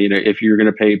obviously, if you're going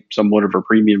to pay somewhat of a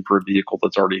premium for a vehicle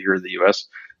that's already here in the U.S.,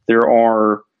 there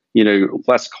are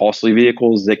less costly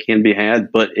vehicles that can be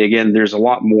had, but again, there's a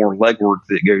lot more legwork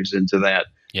that goes into that.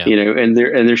 Yeah. And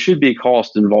there should be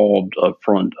cost involved up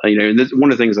front. And this,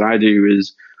 one of the things that I do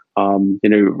is,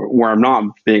 where I'm not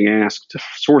being asked to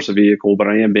source a vehicle, but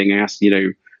I am being asked,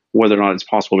 whether or not it's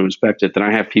possible to inspect it, then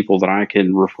I have people that I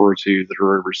can refer to that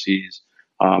are overseas,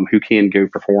 who can go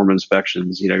perform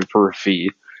inspections, for a fee,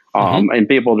 and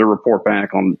be able to report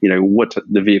back on, what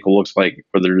the vehicle looks like,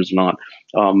 whether it is not.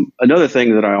 Another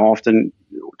thing that I often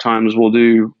times will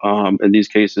do, in these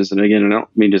cases, and again, I don't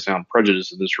mean to sound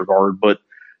prejudiced in this regard, but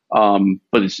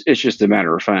it's just a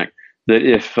matter of fact that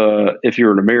if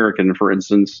you're an American, for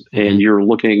instance, and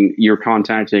you're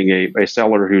contacting a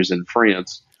seller who's in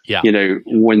France,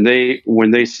 when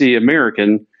they see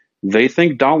American, they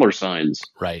think dollar signs,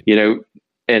 right?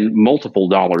 And multiple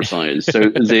dollar signs. So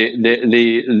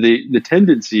the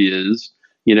tendency is,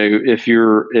 if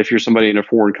you're somebody in a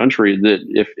foreign country,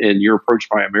 and you're approached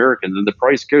by American, then the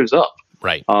price goes up.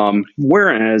 Right.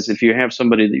 Whereas if you have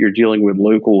somebody that you're dealing with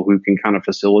local who can kind of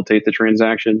facilitate the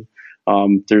transaction,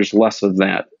 there's less of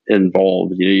that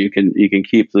involved. You can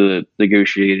keep the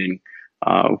negotiating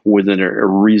within a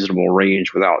reasonable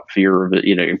range without fear of it,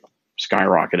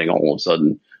 skyrocketing all of a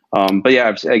sudden. But yeah,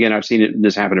 I've seen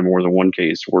this happen in more than one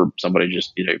case where somebody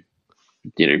just,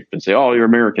 and say, "Oh, you're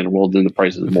American." Well, then the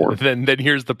price is more. then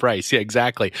here's the price. Yeah,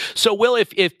 exactly. So, Will,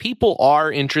 if people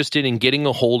are interested in getting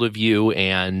a hold of you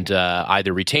and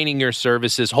either retaining your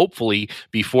services, hopefully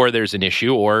before there's an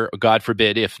issue, or God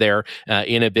forbid, if they're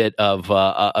in a bit of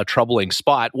a troubling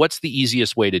spot, what's the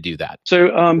easiest way to do that? So,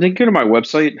 they can go to my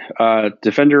website,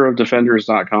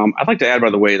 defenderofdefenders.com. I'd like to add, by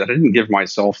the way, that I didn't give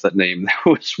myself that name. That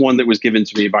was one that was given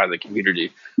to me by the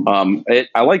community.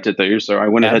 I liked it though, so I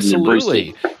went ahead and embraced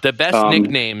it. The best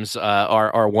nicknames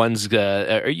are ones,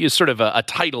 sort of a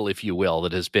title, if you will,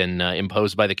 that has been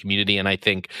imposed by the community, and I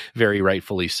think very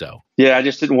rightfully so. Yeah, I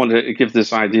just didn't want to give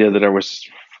this idea that I was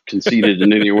conceited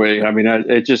in any way. I mean,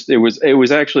 it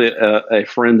was actually a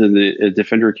friend in the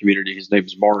Defender community. His name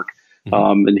is Mark,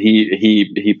 and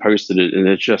he posted it, and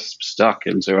it just stuck,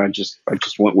 and so I just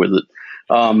went with it.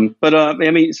 I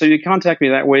mean, so you contact me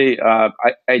that way.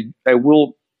 I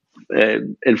will.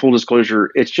 In full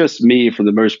disclosure, it's just me for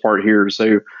the most part here.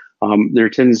 So there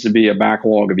tends to be a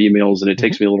backlog of emails, and it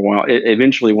takes me a little while.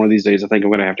 Eventually, one of these days, I think I'm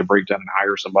going to have to break down and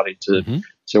hire somebody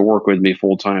to work with me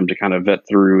full time to kind of vet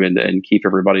through and keep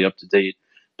everybody up to date.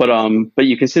 But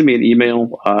you can send me an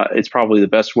email. It's probably the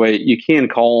best way. You can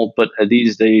call, but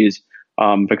these days,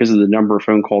 because of the number of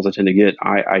phone calls I tend to get,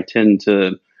 I tend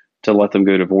to let them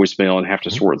go to voicemail and have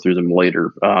to sort through them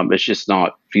later. It's just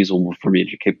not feasible for me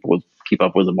to keep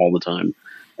up with them all the time.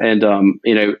 And,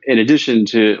 in addition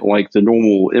to like the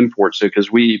normal import, so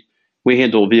because we we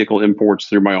handle vehicle imports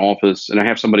through my office, and I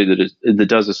have somebody that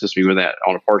does assist me with that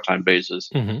on a part-time basis,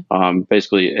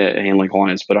 basically handling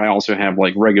clients. But I also have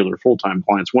like regular full-time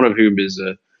clients, one of whom is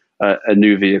a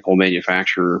new vehicle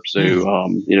manufacturer. So,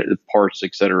 the parts,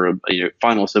 et cetera,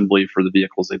 final assembly for the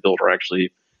vehicles they build are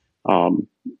actually,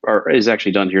 is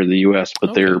actually done here in the U.S.,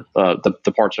 but they're,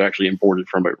 the parts are actually imported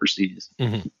from overseas.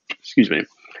 Excuse me.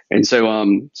 And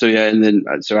so, so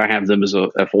I have them as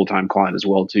a full-time client as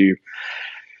well too.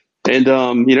 And,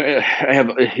 I have,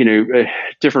 a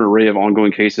different array of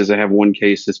ongoing cases. I have one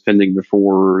case that's pending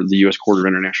before the U.S. Court of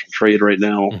International Trade right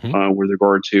now, with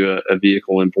regard to a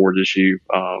vehicle import issue,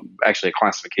 actually a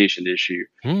classification issue.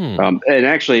 And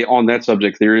actually on that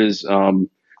subject, there is,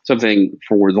 something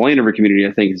for the Land Rover community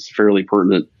I think is fairly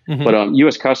pertinent. But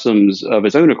U.S. Customs, of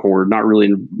its own accord, not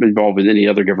really involved with any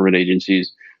other government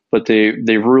agencies, but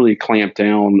they've really clamped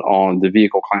down on the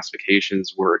vehicle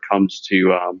classifications where it comes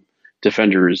to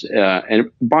Defenders. And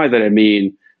by that I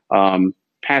mean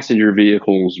passenger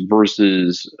vehicles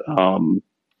versus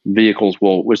vehicles,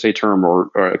 which they term or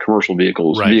commercial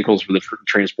vehicles, vehicles for the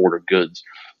transport of goods.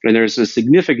 And there's a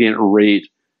significant rate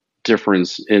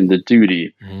difference in the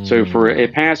duty. So for a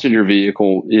passenger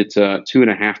vehicle, it's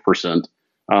 2.5%.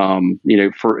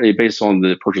 Based on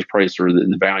the purchase price or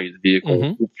the value of the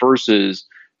vehicle, versus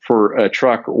for a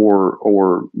truck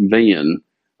or van,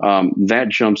 that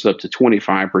jumps up to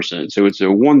 25%. So it's a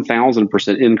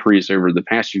 1,000% increase over the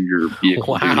passenger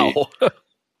vehicle. Wow.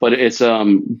 But it's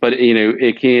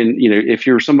it can, if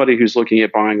you're somebody who's looking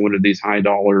at buying one of these high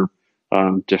dollar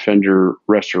Defender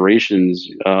restorations,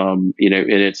 and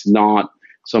it's not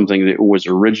something that was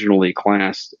originally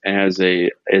classed as a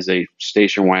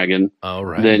station wagon,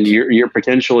 then you're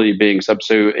potentially being so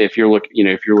if you're looking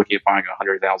at buying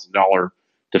 $100,000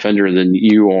 Defender, then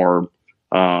you are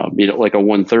like a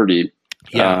 130.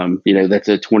 That's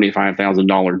a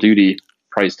 $25,000 duty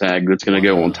price tag that's going to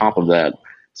go on top of that.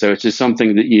 So it's just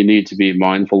something that you need to be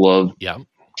mindful of.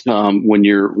 When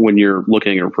you're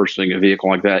looking or purchasing a vehicle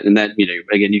like that. And that,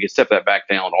 again, you can step that back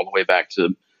down all the way back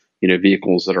to,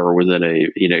 vehicles that are within a,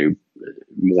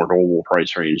 more normal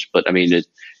price range. But I mean,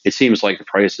 it seems like the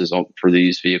prices for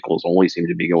these vehicles only seem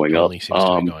to be going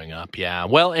up. Yeah.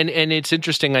 Well, and it's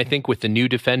interesting, I think, with the new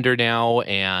Defender now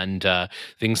and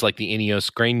things like the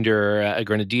Ineos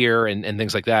Grenadier and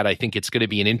things like that, I think it's going to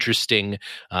be an interesting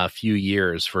few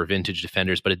years for vintage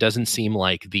Defenders, but it doesn't seem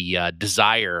like the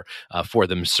desire for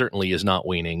them certainly is not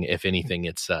waning. If anything,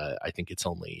 I think it's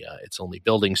only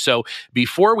building. So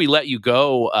before we let you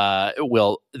go,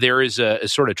 Will, there is a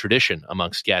sort of tradition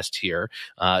amongst guests here,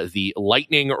 the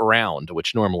lightning round,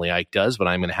 which normally Ike does, but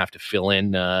I'm going to have to fill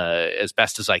in as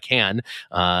best as I can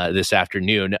this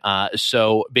afternoon.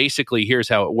 So basically, here's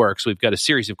how it works. We've got a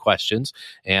series of questions,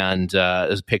 and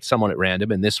pick someone at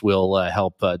random, and this will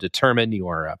help determine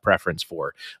your preference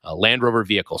for a Land Rover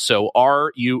vehicle. So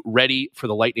are you ready for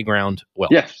the lightning round? Well,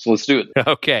 yes, let's do it.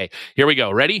 Okay, here we go.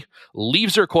 Ready?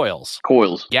 Leaves or coils?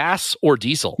 Coils. Gas or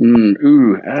diesel?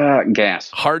 Gas.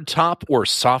 Hard top or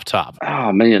soft top?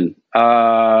 Oh man,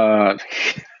 I'm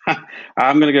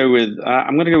gonna go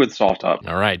with soft top.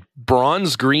 All right,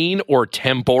 bronze green or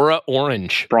Tambora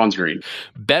orange? Bronze green.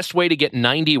 Best way to get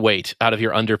 90 weight out of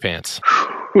your underpants?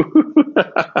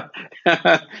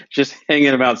 Just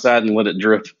hanging them outside and let it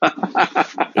drip.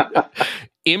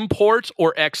 Import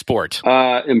or export?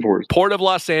 Import. Port of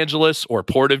Los Angeles or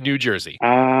Port of New Jersey?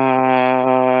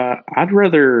 I'd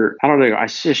rather, I don't know, I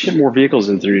ship more vehicles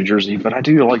in through New Jersey, but I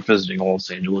do like visiting Los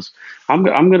Angeles. I'm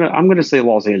gonna say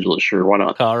Los Angeles. Sure, why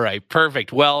not? All right,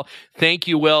 perfect. Well, thank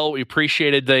you, Will. We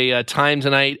appreciated the time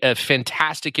tonight.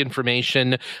 Fantastic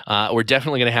information. We're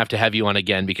definitely going to have you on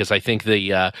again, because I think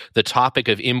the topic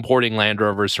of importing Land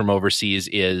Rovers from overseas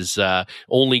is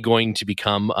only going to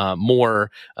become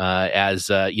more as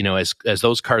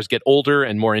those cars get older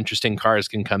and more interesting cars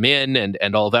can come in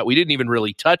and all of that. We didn't even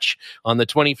really touch on the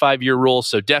 25-year rule,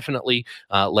 so definitely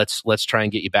let's try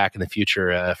and get you back in the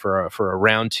future for a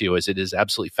round two, as it is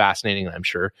absolutely fascinating, and I'm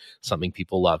sure something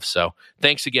people love. So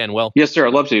thanks again, Will. Yes, sir.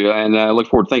 I'd love to, and I look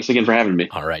forward. Thanks again for having me.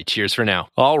 All right. Cheers for now.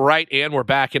 All right, and we're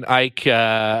back. And Ike,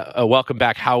 welcome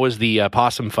back. How was the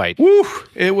possum fight? Woo!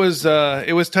 It was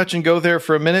touch and go there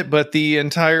for a minute, but the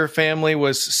entire family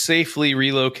was safely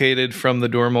relocated from the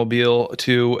Dormobile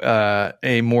to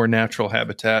a more natural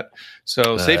habitat.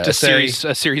 So safe to say,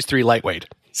 a Series 3 lightweight.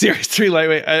 Series 3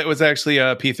 lightweight. It was actually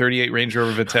a P38 Range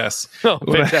Rover Vitesse. Oh,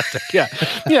 fantastic!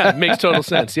 Yeah, it makes total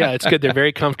sense. Yeah, it's good. They're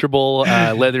very comfortable,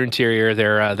 leather interior.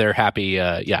 They're happy.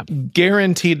 Yeah,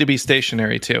 guaranteed to be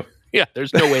stationary too. Yeah,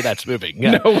 there's no way that's moving.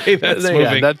 Yeah. No way that's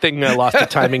moving. That thing lost a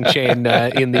timing chain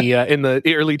in the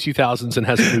early 2000s and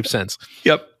hasn't moved since.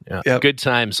 Yep. Yeah. Yep. Good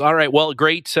times. All right. Well,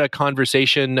 great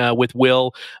conversation with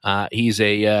Will. He's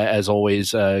as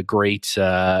always, a great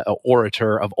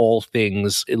orator of all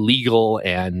things illegal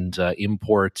and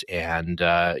import and,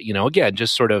 again,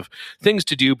 just sort of things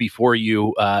to do before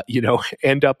you,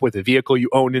 end up with a vehicle you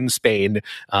own in Spain.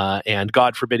 And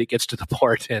God forbid it gets to the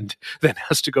port and then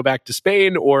has to go back to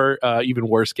Spain or even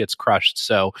worse, gets crushed.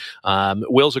 So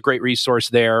Will's a great resource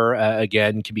there.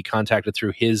 Again, can be contacted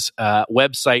through his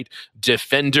website,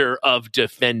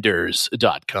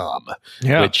 defenderofdefenders.com.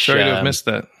 Yeah, sorry to have missed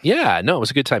that. Yeah, no, it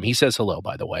was a good time. He says hello,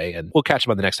 by the way, and we'll catch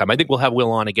him on the next time. I think we'll have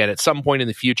Will on again at some point in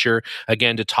the future,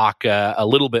 again, to talk a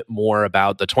little bit more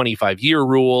about the 25-year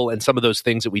rule and some of those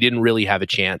things that we didn't really have a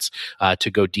chance to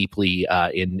go deeply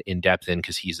in depth in,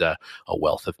 because he's a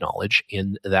wealth of knowledge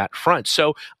in that front.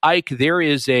 So, Ike, there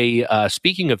is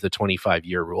speaking of the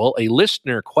 25-year rule, a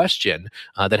listener question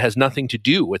that has nothing to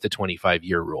do with the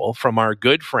 25-year rule from our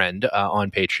good friend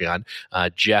on Patreon,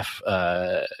 Jeff,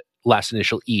 last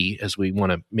initial E, as we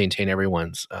want to maintain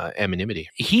everyone's anonymity.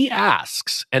 He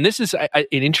asks, and this is an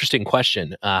interesting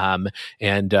question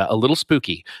and a little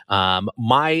spooky.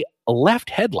 My left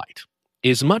headlight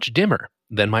is much dimmer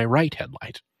than my right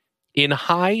headlight. In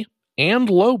high and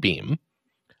low beam,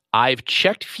 I've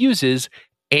checked fuses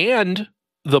and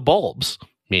the bulbs,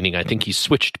 meaning I think he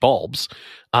switched bulbs.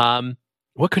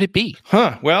 What could it be?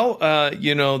 Well,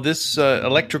 this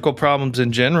electrical problems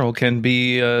in general can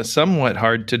be somewhat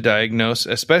hard to diagnose,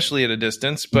 especially at a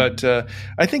distance. But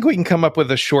I think we can come up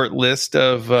with a short list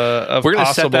of We're going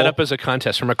to set that up as a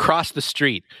contest from across the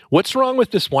street. What's wrong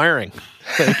with this wiring?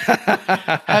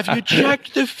 Have you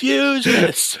checked the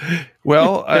fuses?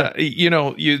 Well,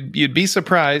 you'd be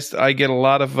surprised. I get a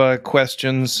lot of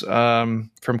questions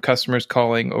from customers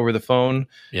calling over the phone.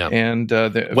 Yeah. And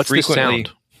what's this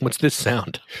sound? What's this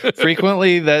sound?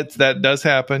 Frequently, that does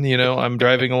happen. I'm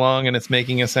driving along and it's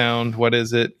making a sound. What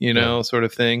is it? Sort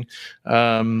of thing.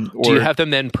 Do you have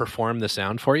them then perform the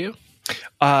sound for you?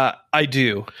 I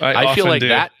do. I feel like do.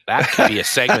 that could be a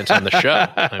segment on the show.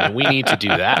 I mean, we need to do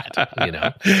that.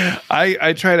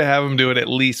 I try to have them do it at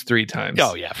least 3 times.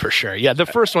 Oh yeah, for sure. Yeah, the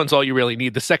first one's all you really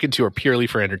need. The second 2 are purely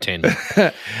for entertainment.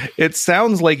 It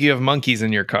sounds like you have monkeys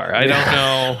in your car. I don't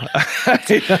know.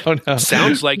 I don't know.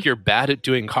 Sounds like you're bad at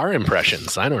doing car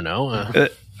impressions. I don't know.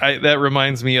 That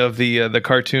reminds me of the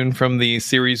cartoon from the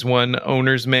Series 1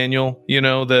 owner's manual,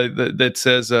 that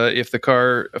says if the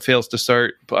car fails to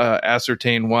start,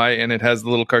 ascertain why, and it has the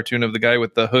little cartoon of the guy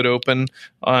with the hood open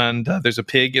and there's a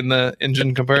pig in the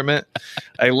engine compartment.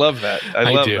 I love that.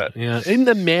 I love that. Yeah. In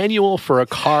the manual for a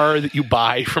car that you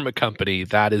buy from a company,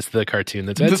 that is the cartoon.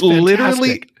 That's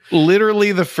fantastic.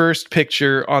 Literally the first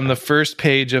picture on the first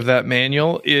page of that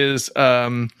manual is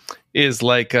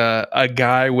like a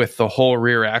guy with the whole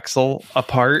rear axle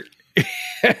apart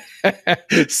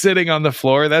sitting on the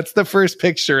floor. That's the first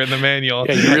picture in the manual.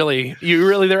 Yeah, you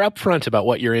really they're upfront about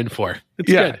what you're in for.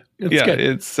 It's good.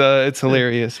 It's good. It's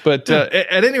hilarious. But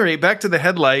at any rate, back to the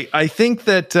headlight. I think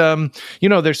that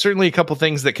there's certainly a couple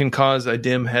things that can cause a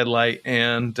dim headlight,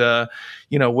 and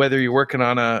whether you're working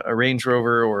on a Range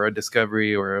Rover or a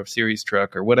Discovery or a series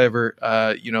truck or whatever,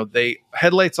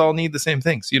 headlights all need the same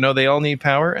things. They all need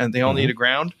power and they all need a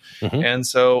ground, and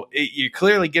so you're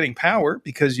clearly getting power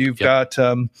because you've got.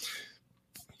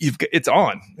 It's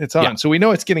on. Yeah. So we know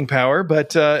it's getting power,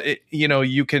 but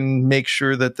you can make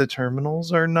sure that the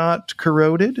terminals are not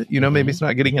corroded. Maybe it's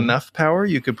not getting enough power.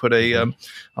 You could put a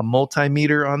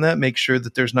multimeter on that, make sure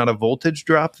that there's not a voltage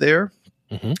drop there.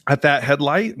 At that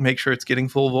headlight, make sure it's getting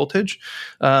full voltage.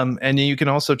 And you can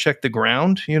also check the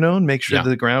ground, and make sure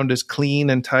the ground is clean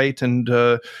and tight and,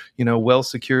 well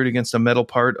secured against a metal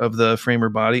part of the frame or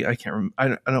body. I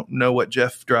don't know what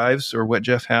Jeff drives or what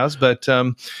Jeff has, but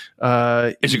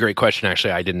it's a great question.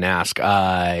 Actually, I didn't ask.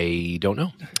 I don't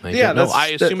know.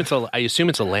 I assume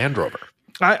it's a Land Rover.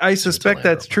 I suspect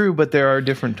that's true, but there are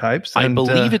different types. I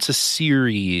believe it's a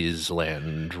Series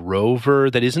Land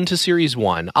Rover that isn't a Series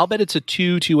 1. I'll bet it's a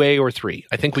 2, 2A, or 3.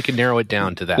 I think we can narrow it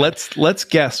down to that. Let's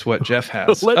guess what Jeff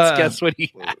has. Let's guess what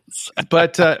he has.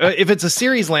 But if it's a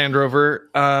Series Land Rover,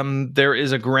 there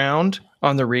is a ground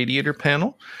on the radiator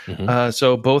panel.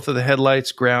 So both of the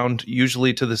headlights ground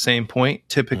usually to the same point.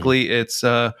 Typically, it's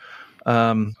a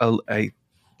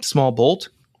small bolt.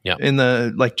 Yeah, in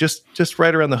the just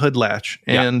right around the hood latch,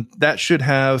 and that should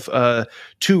have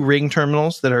 2 ring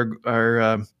terminals that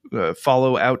are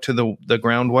follow out to the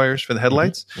ground wires for the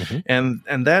headlights, and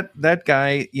that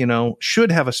guy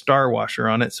should have a star washer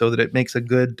on it so that it makes a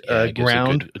good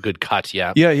ground, a good cut.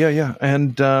 Yeah,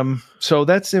 and So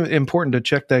that's important to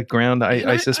check that ground.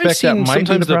 I suspect I've that might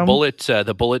sometimes be the problem.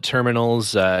 the bullet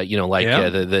terminals,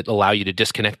 that allow you to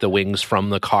disconnect the wings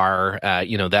from the car.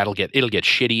 It'll get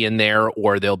shitty in there,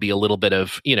 or there'll be a little bit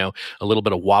of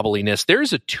wobbliness.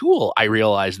 There's a tool I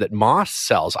realized that Moss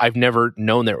sells. I've never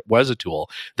known there was a tool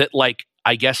that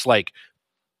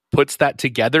puts that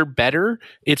together better.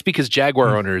 It's because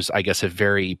Jaguar owners, I guess, have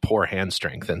very poor hand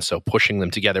strength, and so pushing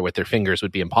them together with their fingers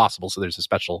would be impossible. So there's a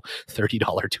special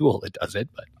 $30 tool that does it.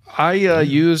 But I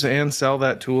use and sell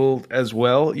that tool as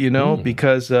well,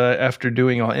 because after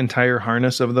doing an entire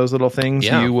harness of those little things,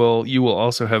 you will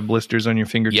also have blisters on your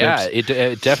fingertips. Yeah,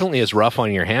 it definitely is rough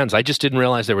on your hands. I just didn't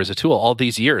realize there was a tool. All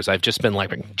these years, I've just been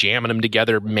jamming them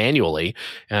together manually,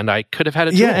 and I could have had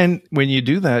a tool. Yeah, and when you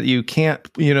do that, you can't,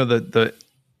 the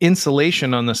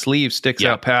insulation on the sleeve sticks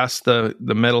out past the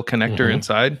metal connector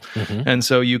inside. And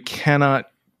so you cannot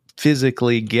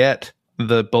physically get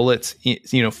the bullets,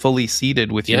 fully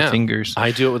seated with your fingers.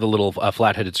 I do it with a little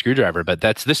flat-headed screwdriver, but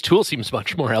this tool seems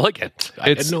much more elegant.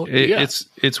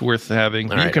 It's worth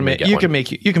having. You can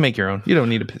make your own. You don't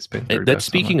need a pin.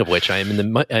 Speaking of which, I'm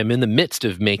in the midst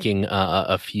of making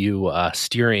a few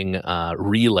steering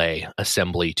relay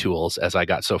assembly tools, as I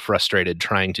got so frustrated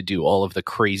trying to do all of the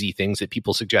crazy things that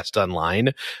people suggest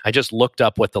online. I just looked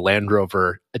up what the Land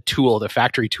Rover tool, the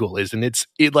factory tool, is, and it's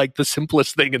like the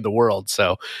simplest thing in the world.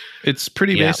 So it's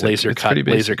pretty basic.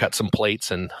 Laser cut some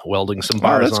plates and welding some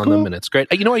bars on them, and it's great.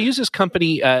 I use this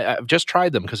company. I've just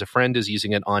tried them because a friend is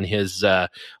using it on his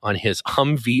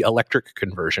Humvee electric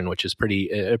conversion, which is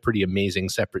a pretty amazing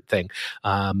separate thing.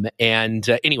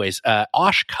 Anyways,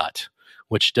 Oshcut,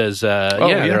 which does,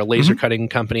 they're a laser cutting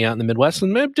company out in the Midwest,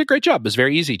 and they did a great job. It was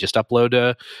very easy. Just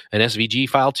upload an SVG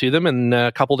file to them, and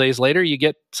a couple days later, you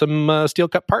get some steel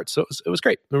cut parts. So it was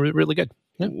great. Really good.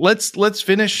 Yeah. Let's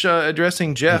finish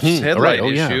addressing Jeff's headlight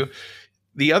issue.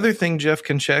 The other thing Jeff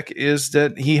can check is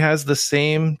that he has the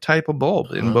same type of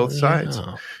bulb in both sides.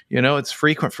 It's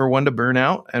frequent for one to burn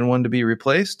out and one to be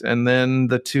replaced, and then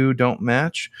the two don't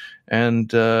match, and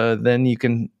then you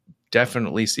can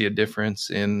definitely see a difference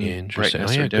in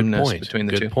brightness or dimness between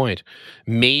the two. Good point.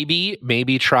 Maybe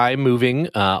try moving,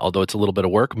 although it's a little bit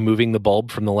of work, moving the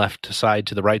bulb from the left side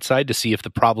to the right side to see if the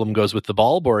problem goes with the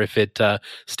bulb or if it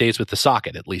stays with the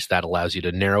socket. At least that allows you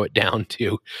to narrow it down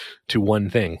to one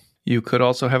thing. You could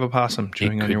also have a possum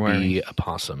chewing on your wiring. It could be a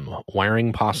possum.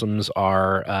 Wiring possums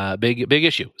are a big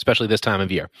issue, especially this time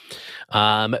of year.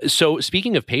 So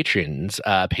speaking of patrons,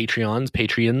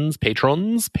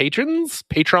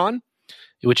 Patron,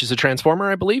 which is a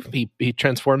transformer, I believe. He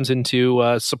transforms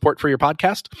into support for your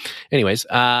podcast. Anyways,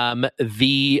 all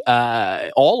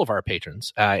of our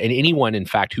patrons and anyone, in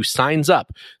fact, who signs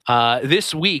up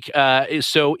this week.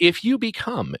 So if you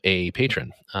become a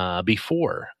patron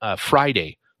before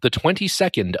Friday, the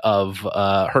 22nd of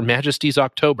Her Majesty's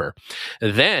October,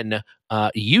 then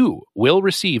you will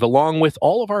receive, along with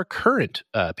all of our current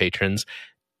patrons,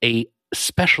 a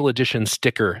special edition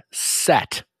sticker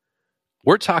set.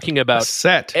 We're talking about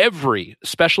every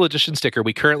special edition sticker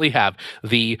we currently have: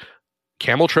 the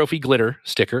Camel Trophy Glitter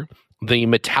sticker, the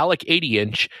metallic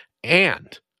 80-inch,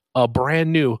 and a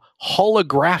brand new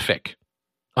holographic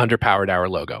Underpowered Hour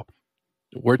logo.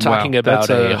 We're talking about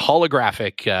a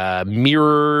holographic,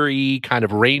 mirror-y, kind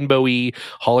of rainbowy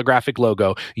holographic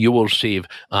logo. You will receive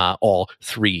all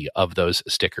three of those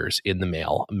stickers in the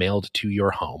mail, mailed to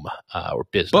your home or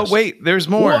business. But wait, there's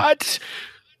more. What?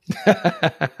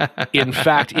 In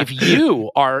fact, if you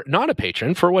are not a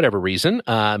patron for whatever reason,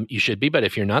 you should be, but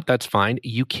if you're not, that's fine.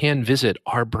 You can visit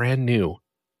our brand new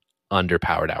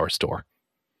Underpowered Hour store.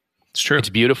 It's true. It's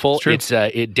beautiful. It's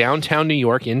downtown New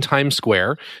York in Times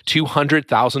Square.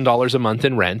 $200,000 a month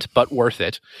in rent, but worth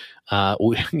it.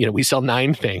 We sell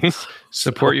 9 things.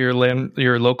 Support your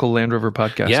local Land Rover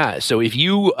podcast. Yeah. So if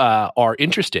you are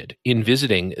interested in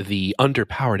visiting the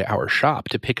Underpowered Hour shop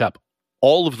to pick up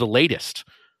all of the latest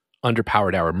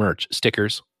Underpowered Hour merch,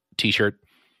 stickers, t-shirt,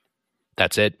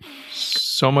 that's it.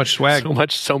 So much swag.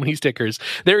 So many stickers.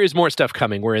 There is more stuff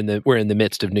coming. We're in the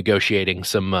midst of negotiating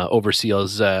some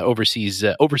overseas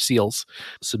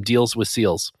some deals with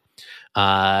seals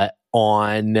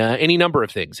on any number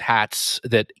of things. Hats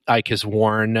that Ike has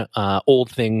worn, old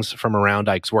things from around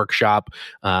Ike's workshop,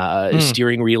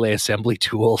 steering relay assembly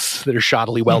tools that are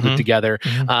shoddily welded together,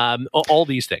 all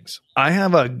these things. I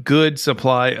have a good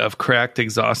supply of cracked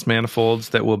exhaust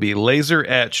manifolds that will be laser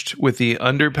etched with the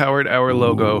Underpowered Hour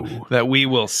logo that we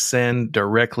will send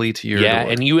directly to your door.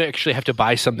 And you actually have to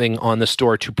buy something on the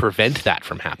store to prevent that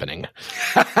from happening.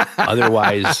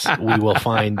 Otherwise, we will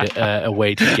find a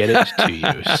way to get it to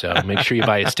you. So make sure you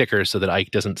buy a sticker so that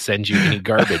Ike doesn't send you any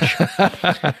garbage.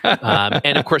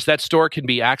 And of course, that store can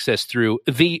be accessed through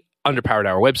the Underpowered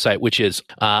Hour website, which is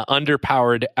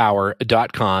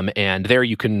underpoweredhour.com, and there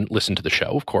you can listen to the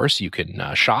show. Of course, you can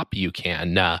shop, you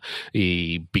can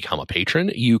become a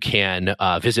patron, you can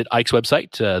visit Ike's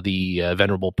website, the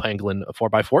Venerable Pangolin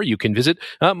 4x4. You can visit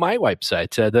my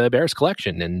website, the Bears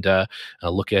Collection, and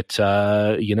look at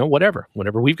whatever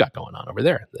we've got going on over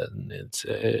there.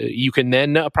 You can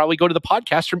then probably go to the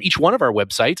podcast from each one of our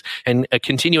websites and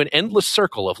continue an endless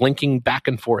circle of linking back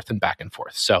and forth.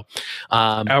 So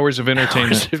hours of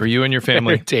entertainment for you and your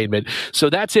family. Entertainment. So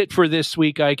that's it for this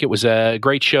week, Ike. It was a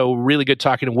great show. Really good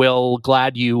talking to Will.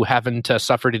 Glad you haven't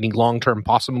suffered any long-term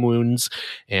possum wounds.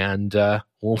 And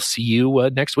we'll see you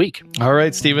next week. All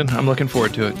right, Stephen. I'm looking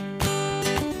forward to it.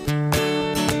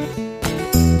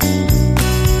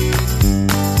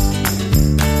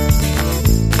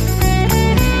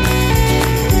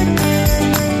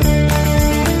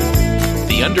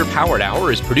 The Underpowered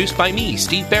Hour is produced by me,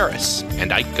 Steve Barris,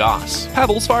 and Ike Goss.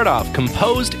 Pavel Svardov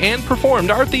composed and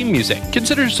performed our theme music.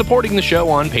 Consider supporting the show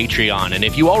on Patreon, and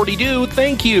if you already do,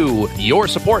 thank you. Your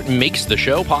support makes the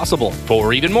show possible.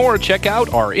 For even more, check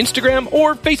out our Instagram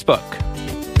or Facebook.